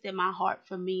placed in my heart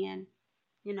for men,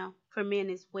 for men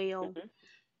as well,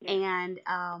 and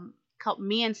called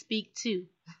Men Speak Too,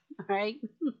 right?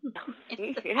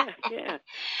 yeah.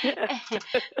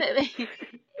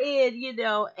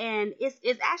 And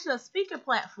it's actually a speaker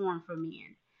platform for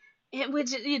men,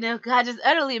 which God just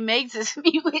utterly amazes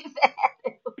me with that.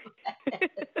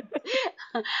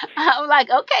 I'm like,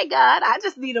 okay, God, I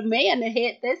just need a man to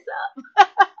head this up.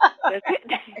 That's it.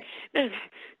 That's,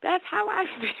 that's how I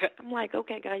feel. I'm like,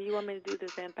 okay, God, you want me to do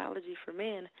this anthology for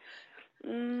men?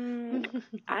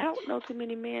 I don't know too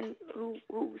many men who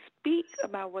speak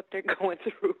about what they're going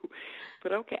through,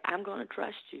 but okay, I'm going to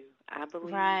trust you. I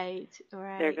believe Right, they're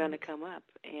right. going to come up,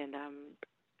 and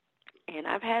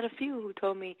I've had a few who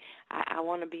told me I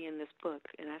want to be in this book,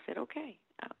 and I said okay.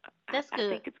 That's I good.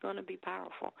 think it's going to be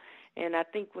powerful, and I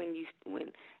think when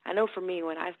I know for me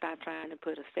when I stopped trying to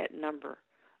put a set number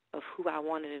of who I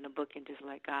wanted in a book and just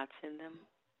let God send them,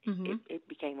 Hmm. it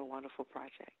became a wonderful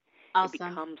project. It Awesome.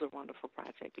 becomes a wonderful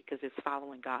project because it's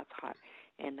following God's heart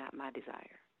and not my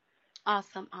desire.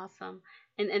 Awesome, awesome.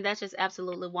 And that's just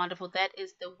absolutely wonderful. That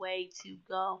is the way to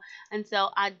go. And so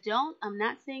I'm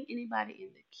not seeing anybody in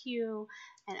the queue,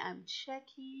 and I'm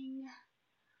checking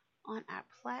on our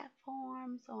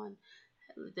platforms, on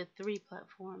the three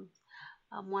platforms,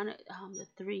 the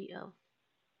three of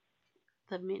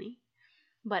the many.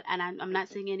 But and I'm not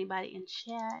seeing anybody in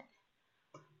chat.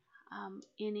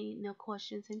 Any no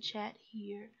questions in chat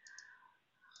here.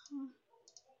 Hmm.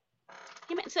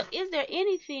 So, is there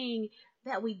anything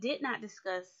that we did not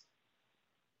discuss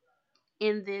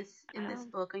in this Um,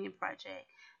 book on your project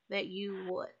that you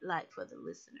would like for the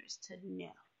listeners to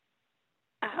know?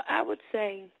 I would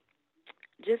say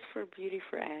just for Beauty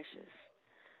for Ashes,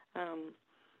 um,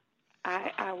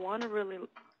 I want to really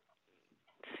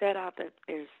set out that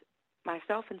there's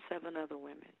myself and 7 other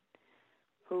women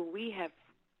who we have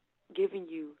given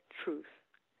you truth,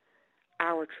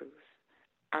 truth,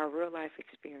 our real life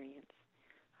experience.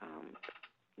 Um,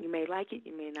 you may like it,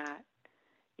 you may not.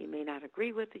 You may not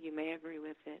agree with it, you may agree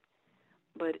with it.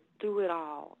 But through it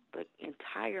all, the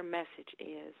entire message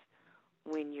is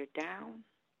when you're down,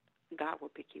 God will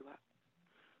pick you up.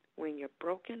 When you're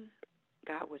broken,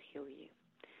 God would heal you.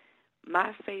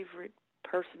 My favorite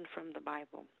person from the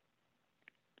Bible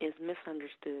is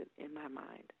misunderstood in my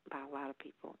mind by a lot of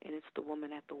people, and it's the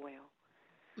woman at the well.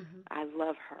 Hmm. I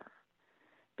love her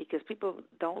because people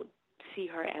don't see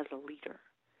her as a leader,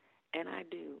 and I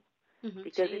do. She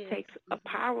Because it is. takes a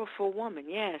powerful woman.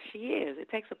 Yeah, she is. It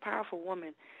takes a powerful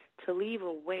woman to leave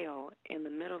a well in the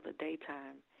middle of the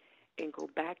daytime and go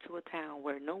back to a town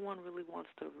where no one really wants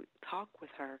to talk with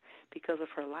her because of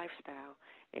her lifestyle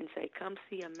and say, come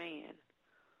see a man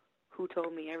who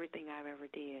told me everything I've ever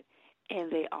did,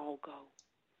 and they all go.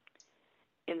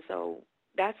 And so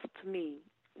that's, to me,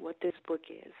 what this book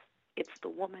is. It's the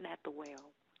woman at the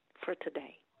well for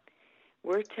today.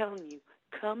 We're telling you,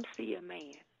 come see a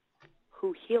man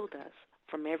who healed us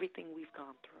from everything we've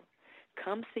gone through.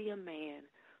 Come see a man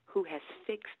who has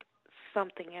fixed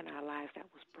something in our lives that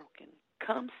was broken.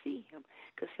 Come see him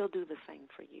because he'll do the same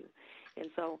for you. And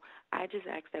so I just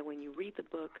ask that when you read the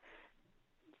book,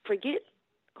 forget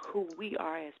who we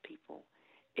are as people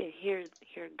and hear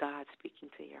God speaking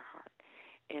to your heart.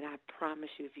 And I promise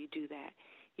you, if you do that,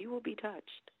 you will be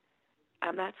touched.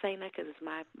 I'm not saying that because it's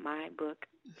my book.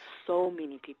 So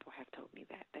many people have told me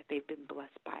that they've been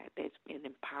blessed by it. They've been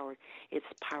empowered. It's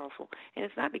powerful. And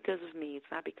it's not because of me.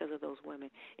 It's not because of those women.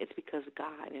 It's because of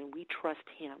God, and we trust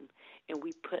him, and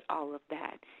we put all of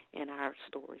that in our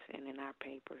stories and in our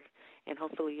papers. And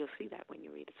hopefully you'll see that when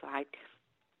you read it. So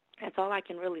that's all I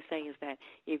can really say is that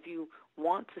if you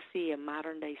want to see a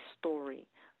modern-day story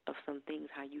of some things,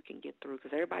 how you can get through,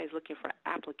 because everybody's looking for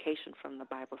application from the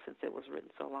Bible since it was written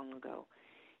so long ago.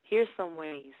 Here's some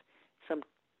ways, some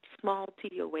small,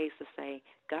 tedious ways to say,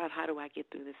 God, how do I get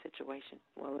through this situation?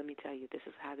 Well, let me tell you, this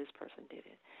is how this person did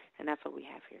it, and that's what we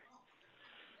have here.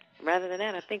 Rather than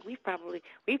that, I think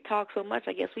we've talked so much,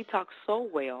 I guess we talk so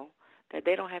well that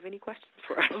they don't have any questions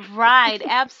for us. Right,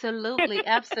 absolutely,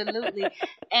 absolutely.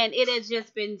 And it has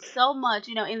just been so much,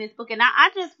 in this book. And I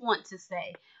just want to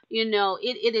say,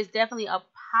 it is definitely a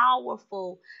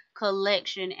powerful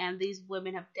collection, and these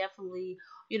women have definitely,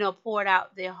 poured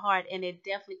out their heart, and it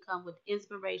definitely comes with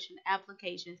inspiration,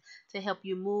 applications to help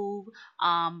you move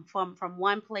from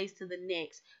one place to the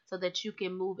next, so that you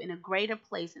can move in a greater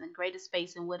place, in a greater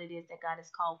space, in what it is that God has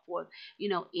called for,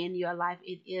 in your life.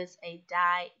 It is a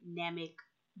dynamic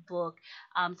book.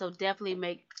 So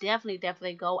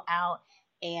definitely go out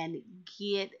and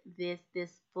get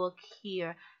this book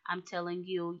here. I'm telling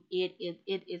you, it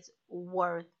is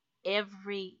worth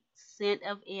every cent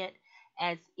of it.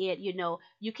 As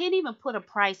you can't even put a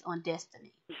price on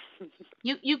destiny.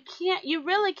 You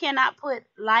really cannot put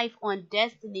life on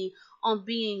destiny, on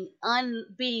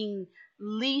being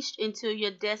leashed into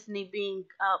your destiny, being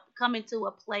coming to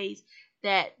a place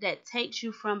that takes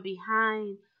you from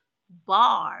behind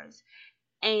bars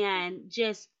and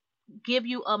just give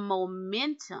you a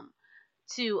momentum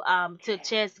to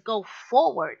just go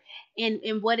forward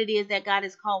in what it is that God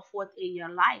has called forth in your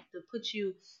life, to put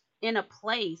you in a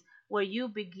place where you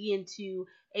begin to,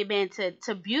 amen,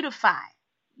 to beautify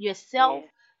yourself,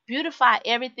 Yes. beautify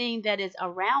everything that is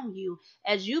around you,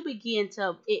 as you begin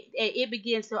to it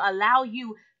begins to allow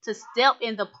you to step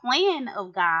in the plan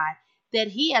of God that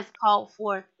he has called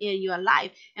forth in your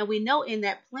life. And we know in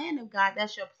that plan of God,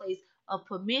 that's your place of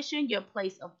permission, your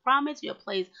place of promise, your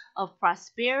place of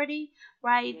prosperity,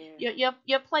 right? Yes.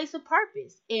 Your place of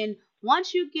purpose. And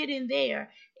once you get in there,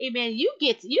 amen, you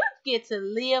get to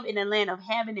live in the land of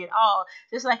having it all.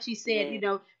 Just like she said,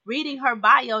 Yes. reading her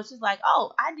bio, she's like,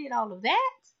 oh, I did all of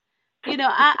that.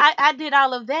 I did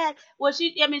all of that. Well,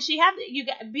 she have to, you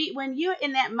got be when you're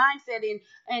in that mindset,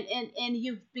 and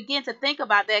you begin to think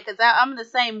about that, because I'm the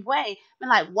same way. I'm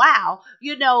like, wow,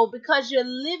 because you're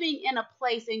living in a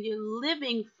place and you're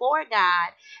living for God,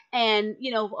 and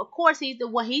of course he's the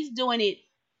one, he's doing it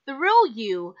through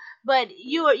you, but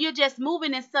you're just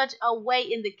moving in such a way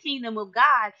in the kingdom of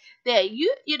God that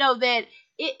that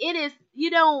it is,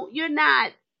 you're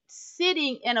not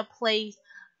sitting in a place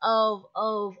of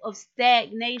Come.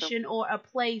 stagnation, or a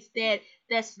place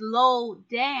that's low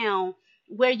down,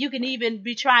 where you can Right. even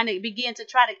be trying to begin to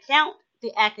try to count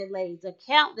the accolades or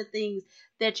count the things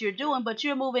that you're doing, but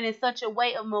you're moving in such a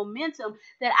way of momentum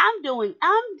that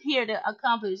I'm here to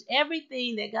accomplish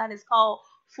everything that God has called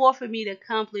for me to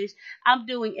accomplish. I'm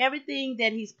doing everything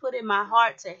that he's put in my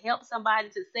heart to help somebody,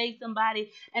 to save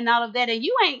somebody, and all of that. And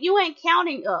you ain't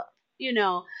counting up,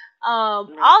 No.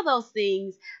 all those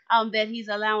things that he is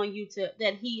allowing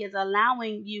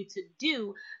you to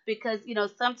do, because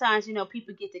sometimes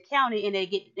people get to counting, and they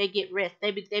get rest,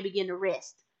 they begin to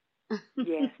rest.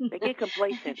 Yes. They get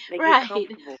complacent. They get Right.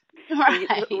 comfortable, Right.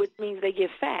 which means they get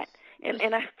fat.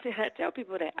 And I tell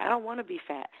people that I don't want to be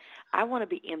fat. I want to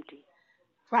be empty.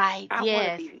 Right. I want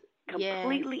to Yes. be Yes.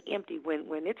 completely empty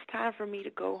when it's time for me to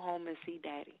go home and see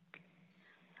Daddy.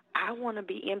 I want to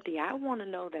be empty. I want to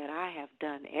know that I have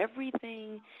done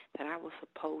everything that I was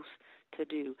supposed to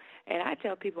do. And I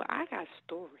tell people I got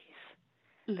stories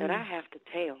that I Hmm. have to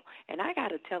tell, and I got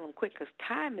to tell them quick because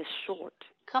time is short.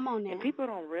 Come on And now. people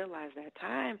don't realize that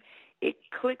time, it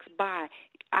clicks by.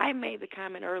 I made the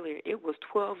comment earlier, it was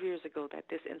 12 years ago that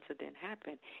this incident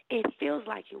happened. It feels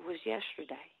like it was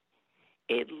yesterday.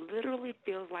 It literally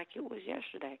feels like it was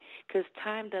yesterday because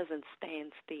time doesn't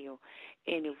stand still.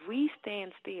 And if we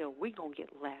stand still, we're going to get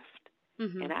left.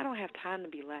 Hmm. And I don't have time to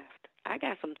be left. I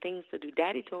got some things to do.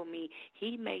 Daddy told me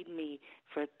he made me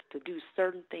to do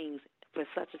certain things for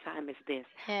such a time as this.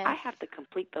 I Yes. have to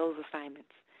complete those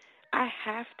assignments. I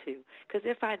have to, because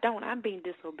if I don't, I'm being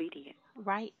disobedient.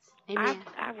 Right. I Amen.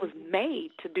 I was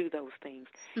made to do those things,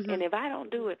 and Hmm. if I don't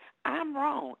do it, I'm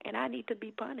wrong, and I need to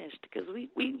be punished because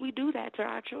we do that to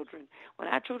our children. When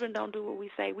our children don't do what we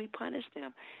say, we punish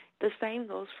them. The same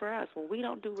goes for us. When we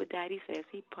don't do what Daddy says,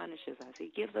 He punishes us.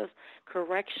 He gives us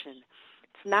correction.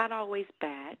 It's not always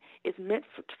bad. It's meant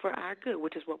for our good,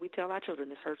 which is what we tell our children.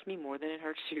 This hurts me more than it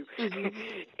hurts you, Hmm.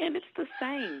 and it's the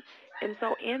same. And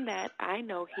so in that, I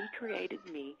know He created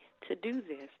me to do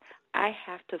this. I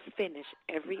have to finish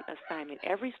every assignment.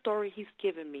 Every story He's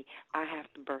given me, I have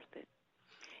to birth it.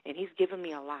 And He's given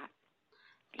me a lot.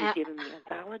 He's Uh, given me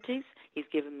anthologies. He's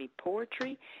given me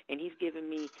poetry. And He's given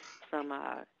me some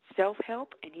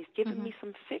self-help. And He's given mhm. me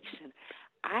some fiction.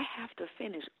 I have to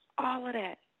finish all of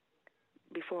that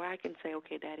before I can say,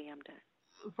 okay, Daddy, I'm done.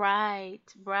 Right,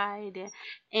 right.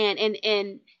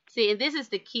 And see, and this is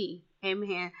the key,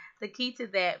 amen. The key to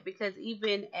that, because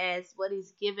even as what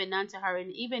he's given unto her,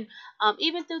 and even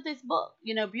through this book,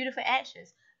 Beautiful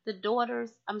Ashes, the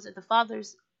daughters, I'm sorry, the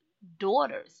father's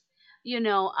daughters, you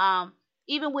know, um,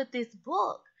 even with this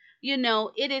book,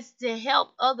 it is to help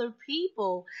other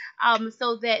people,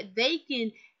 so that they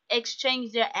can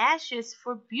exchange their ashes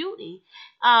for beauty,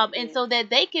 and Yes. so that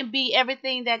they can be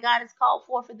everything that God has called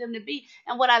for them to be.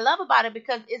 And what I love about it,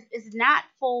 because it's not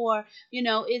for,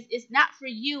 it's not for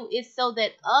you, it's so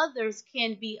that others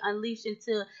can be unleashed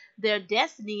into their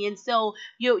destiny. And so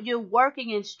you're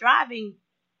working and striving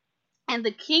and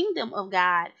the kingdom of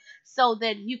God, so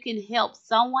that you can help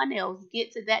someone else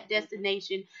get to that Mm-hmm.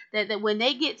 destination, that when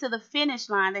they get to the finish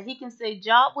line, that he can say,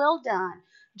 job well done,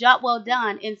 Job well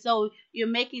done. And so you're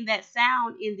making that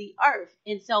sound in the earth.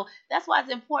 And so that's why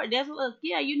it's important. There's a little,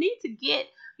 yeah, you need to get,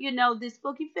 this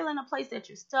book. You feel in a place that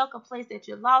you're stuck, a place that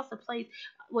you're lost, a place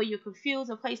where you're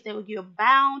confused, a place that you're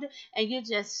bound and you're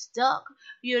just stuck,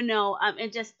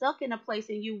 and just stuck in a place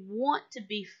and you want to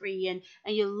be free and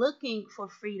you're looking for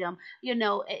freedom.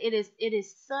 It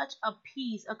is such a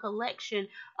piece, a collection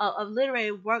of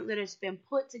literary work that has been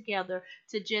put together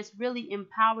to just really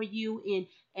empower you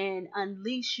and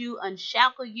unleash you,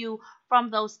 unshackle you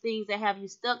from those things that have you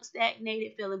stuck,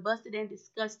 stagnated, feeling busted and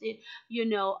disgusted,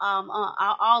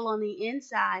 all on the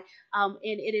inside. And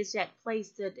it is that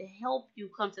place to help you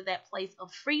come to that place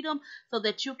of freedom so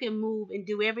that you can move and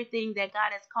do everything that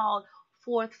God has called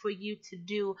forth for you to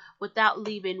do without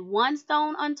leaving one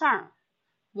stone unturned.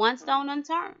 One stone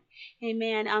unturned.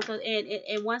 Amen.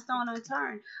 And one stone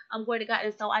unturned. I'm going to God.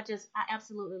 And so I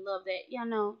absolutely love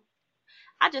that.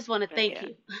 I just want to thank Yeah.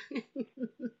 you.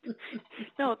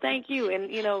 No, thank you.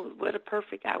 And,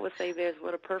 I would say this,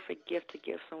 what a perfect gift to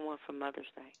give someone for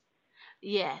Mother's Day.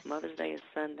 Yes. Mother's Day is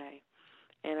Sunday.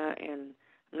 And I'm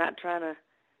not trying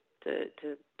to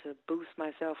boost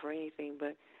myself or anything,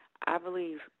 but I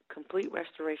believe complete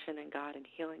restoration in God and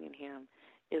healing in Him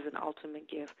is an ultimate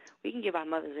gift. We can give our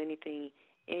mothers anything,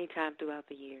 anytime throughout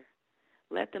the year.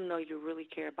 Let them know you really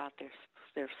care about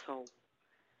their soul.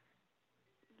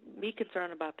 Be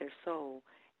concerned about their soul,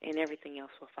 and everything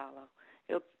else will follow.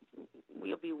 It'll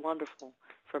be wonderful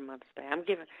for Mother's Day.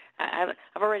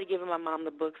 I've already given my mom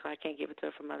the book, so I can't give it to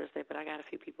her for Mother's Day. But I got a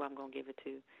few people I'm going to give it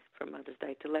to for Mother's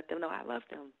Day to let them know I love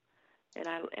them,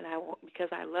 because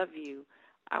I love you,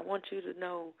 I want you to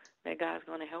know that God's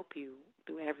going to help you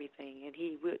through everything, and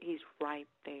He's right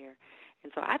there.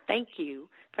 And so I thank you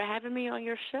for having me on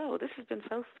your show. This has been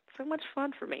so much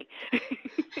fun for me.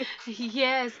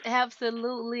 Yes,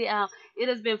 absolutely. It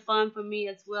has been fun for me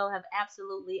as well. Have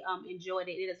absolutely enjoyed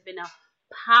it. It has been a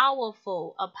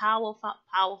powerful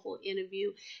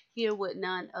interview here with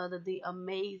none other the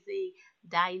amazing,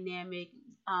 dynamic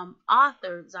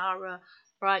author Zara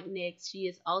Broadenax. She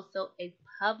is also a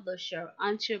publisher,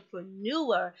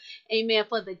 entrepreneur. Amen.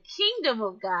 For the kingdom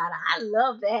of God. I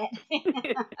love that.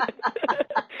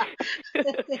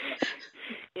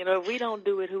 If we don't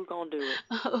do it, who's going to do it?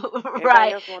 Everybody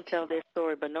Right. else want to tell their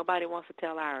story, but nobody wants to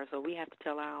tell ours, so we have to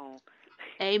tell our own.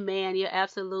 Amen. You're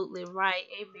absolutely right.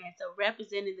 Amen. So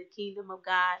representing the kingdom of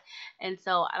God. And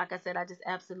so, like I said, I just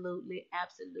absolutely,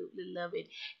 absolutely love it.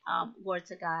 Word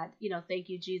to God. Thank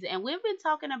you, Jesus. And we've been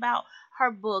talking about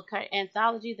her book, her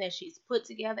anthology that she's put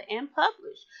together and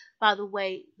published. By the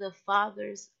way, The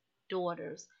Father's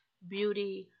Daughters,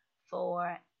 Beauty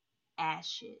for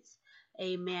Ashes.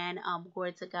 Amen.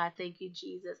 Glory to God. Thank you,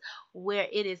 Jesus. Where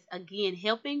it is again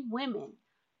helping women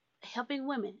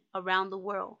around the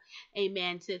world,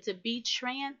 amen, to be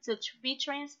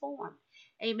transformed,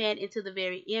 amen, into the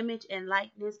very image and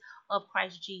likeness of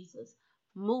Christ Jesus,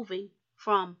 moving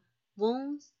from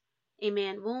wounds,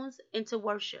 amen, wounds into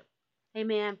worship,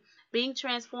 amen, being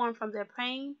transformed from their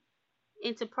pain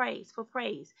into praise,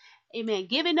 amen,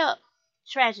 giving up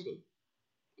tragedy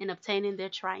and obtaining their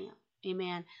triumph.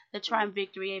 Amen. The triumph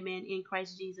victory, amen, in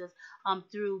Christ Jesus,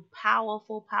 through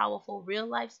powerful, powerful real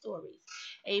life stories.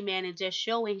 Amen. And just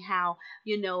showing how,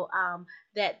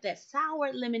 that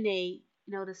sour lemonade,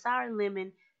 the sour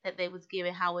lemon that they was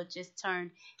given, how it just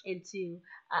turned into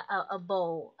a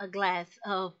bowl, a glass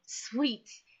of sweet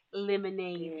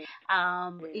lemonade.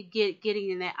 Getting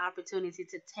in that opportunity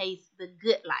to taste the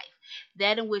good life,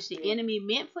 that in which the enemy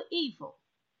meant for evil,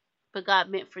 but God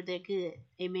meant for their good.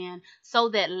 Amen. So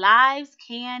that lives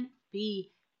can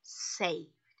be saved.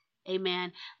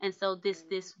 Amen. And so this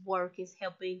work is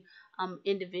helping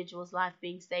individuals' life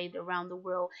being saved around the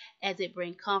world as it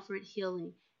brings comfort,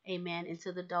 healing, amen,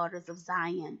 into the daughters of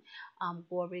Zion.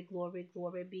 Glory, glory,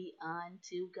 glory be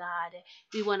unto God.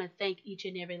 We want to thank each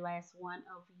and every last one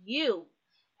of you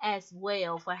as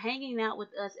well for hanging out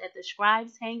with us at the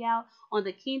Scribes Hangout on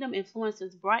the Kingdom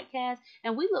Influencers broadcast.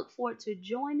 And we look forward to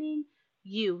joining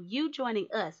you joining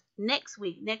us next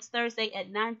week, next Thursday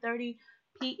at 9:30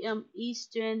 p.m.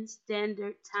 Eastern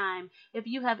Standard Time. If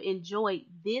you have enjoyed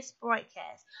this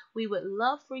broadcast, we would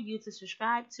love for you to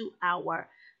subscribe to our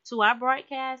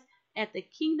broadcast at the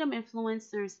Kingdom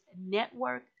Influencers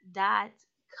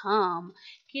Network.com.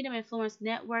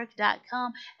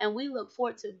 KingdomInfluenceNetwork.com. And we look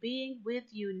forward to being with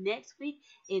you next week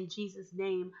in Jesus'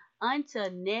 name. Until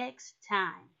next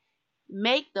time,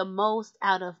 make the most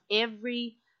out of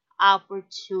every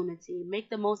opportunity. Make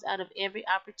the most out of every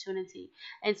opportunity.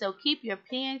 And so keep your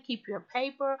pen, keep your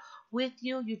paper with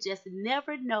you. You just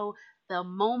never know the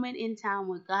moment in time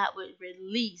when God would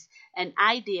release an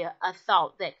idea, a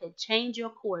thought that could change your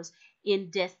course in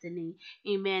destiny.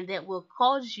 Amen. That will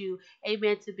cause you,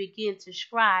 amen, to begin to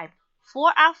scribe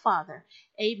for our Father,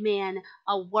 amen,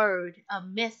 a word, a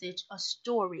message, a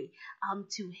story,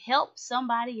 to help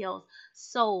somebody else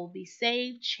soul be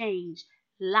saved, changed,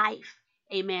 life,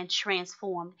 amen,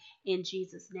 transformed in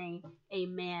Jesus' name.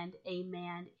 Amen,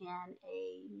 amen, and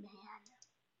amen.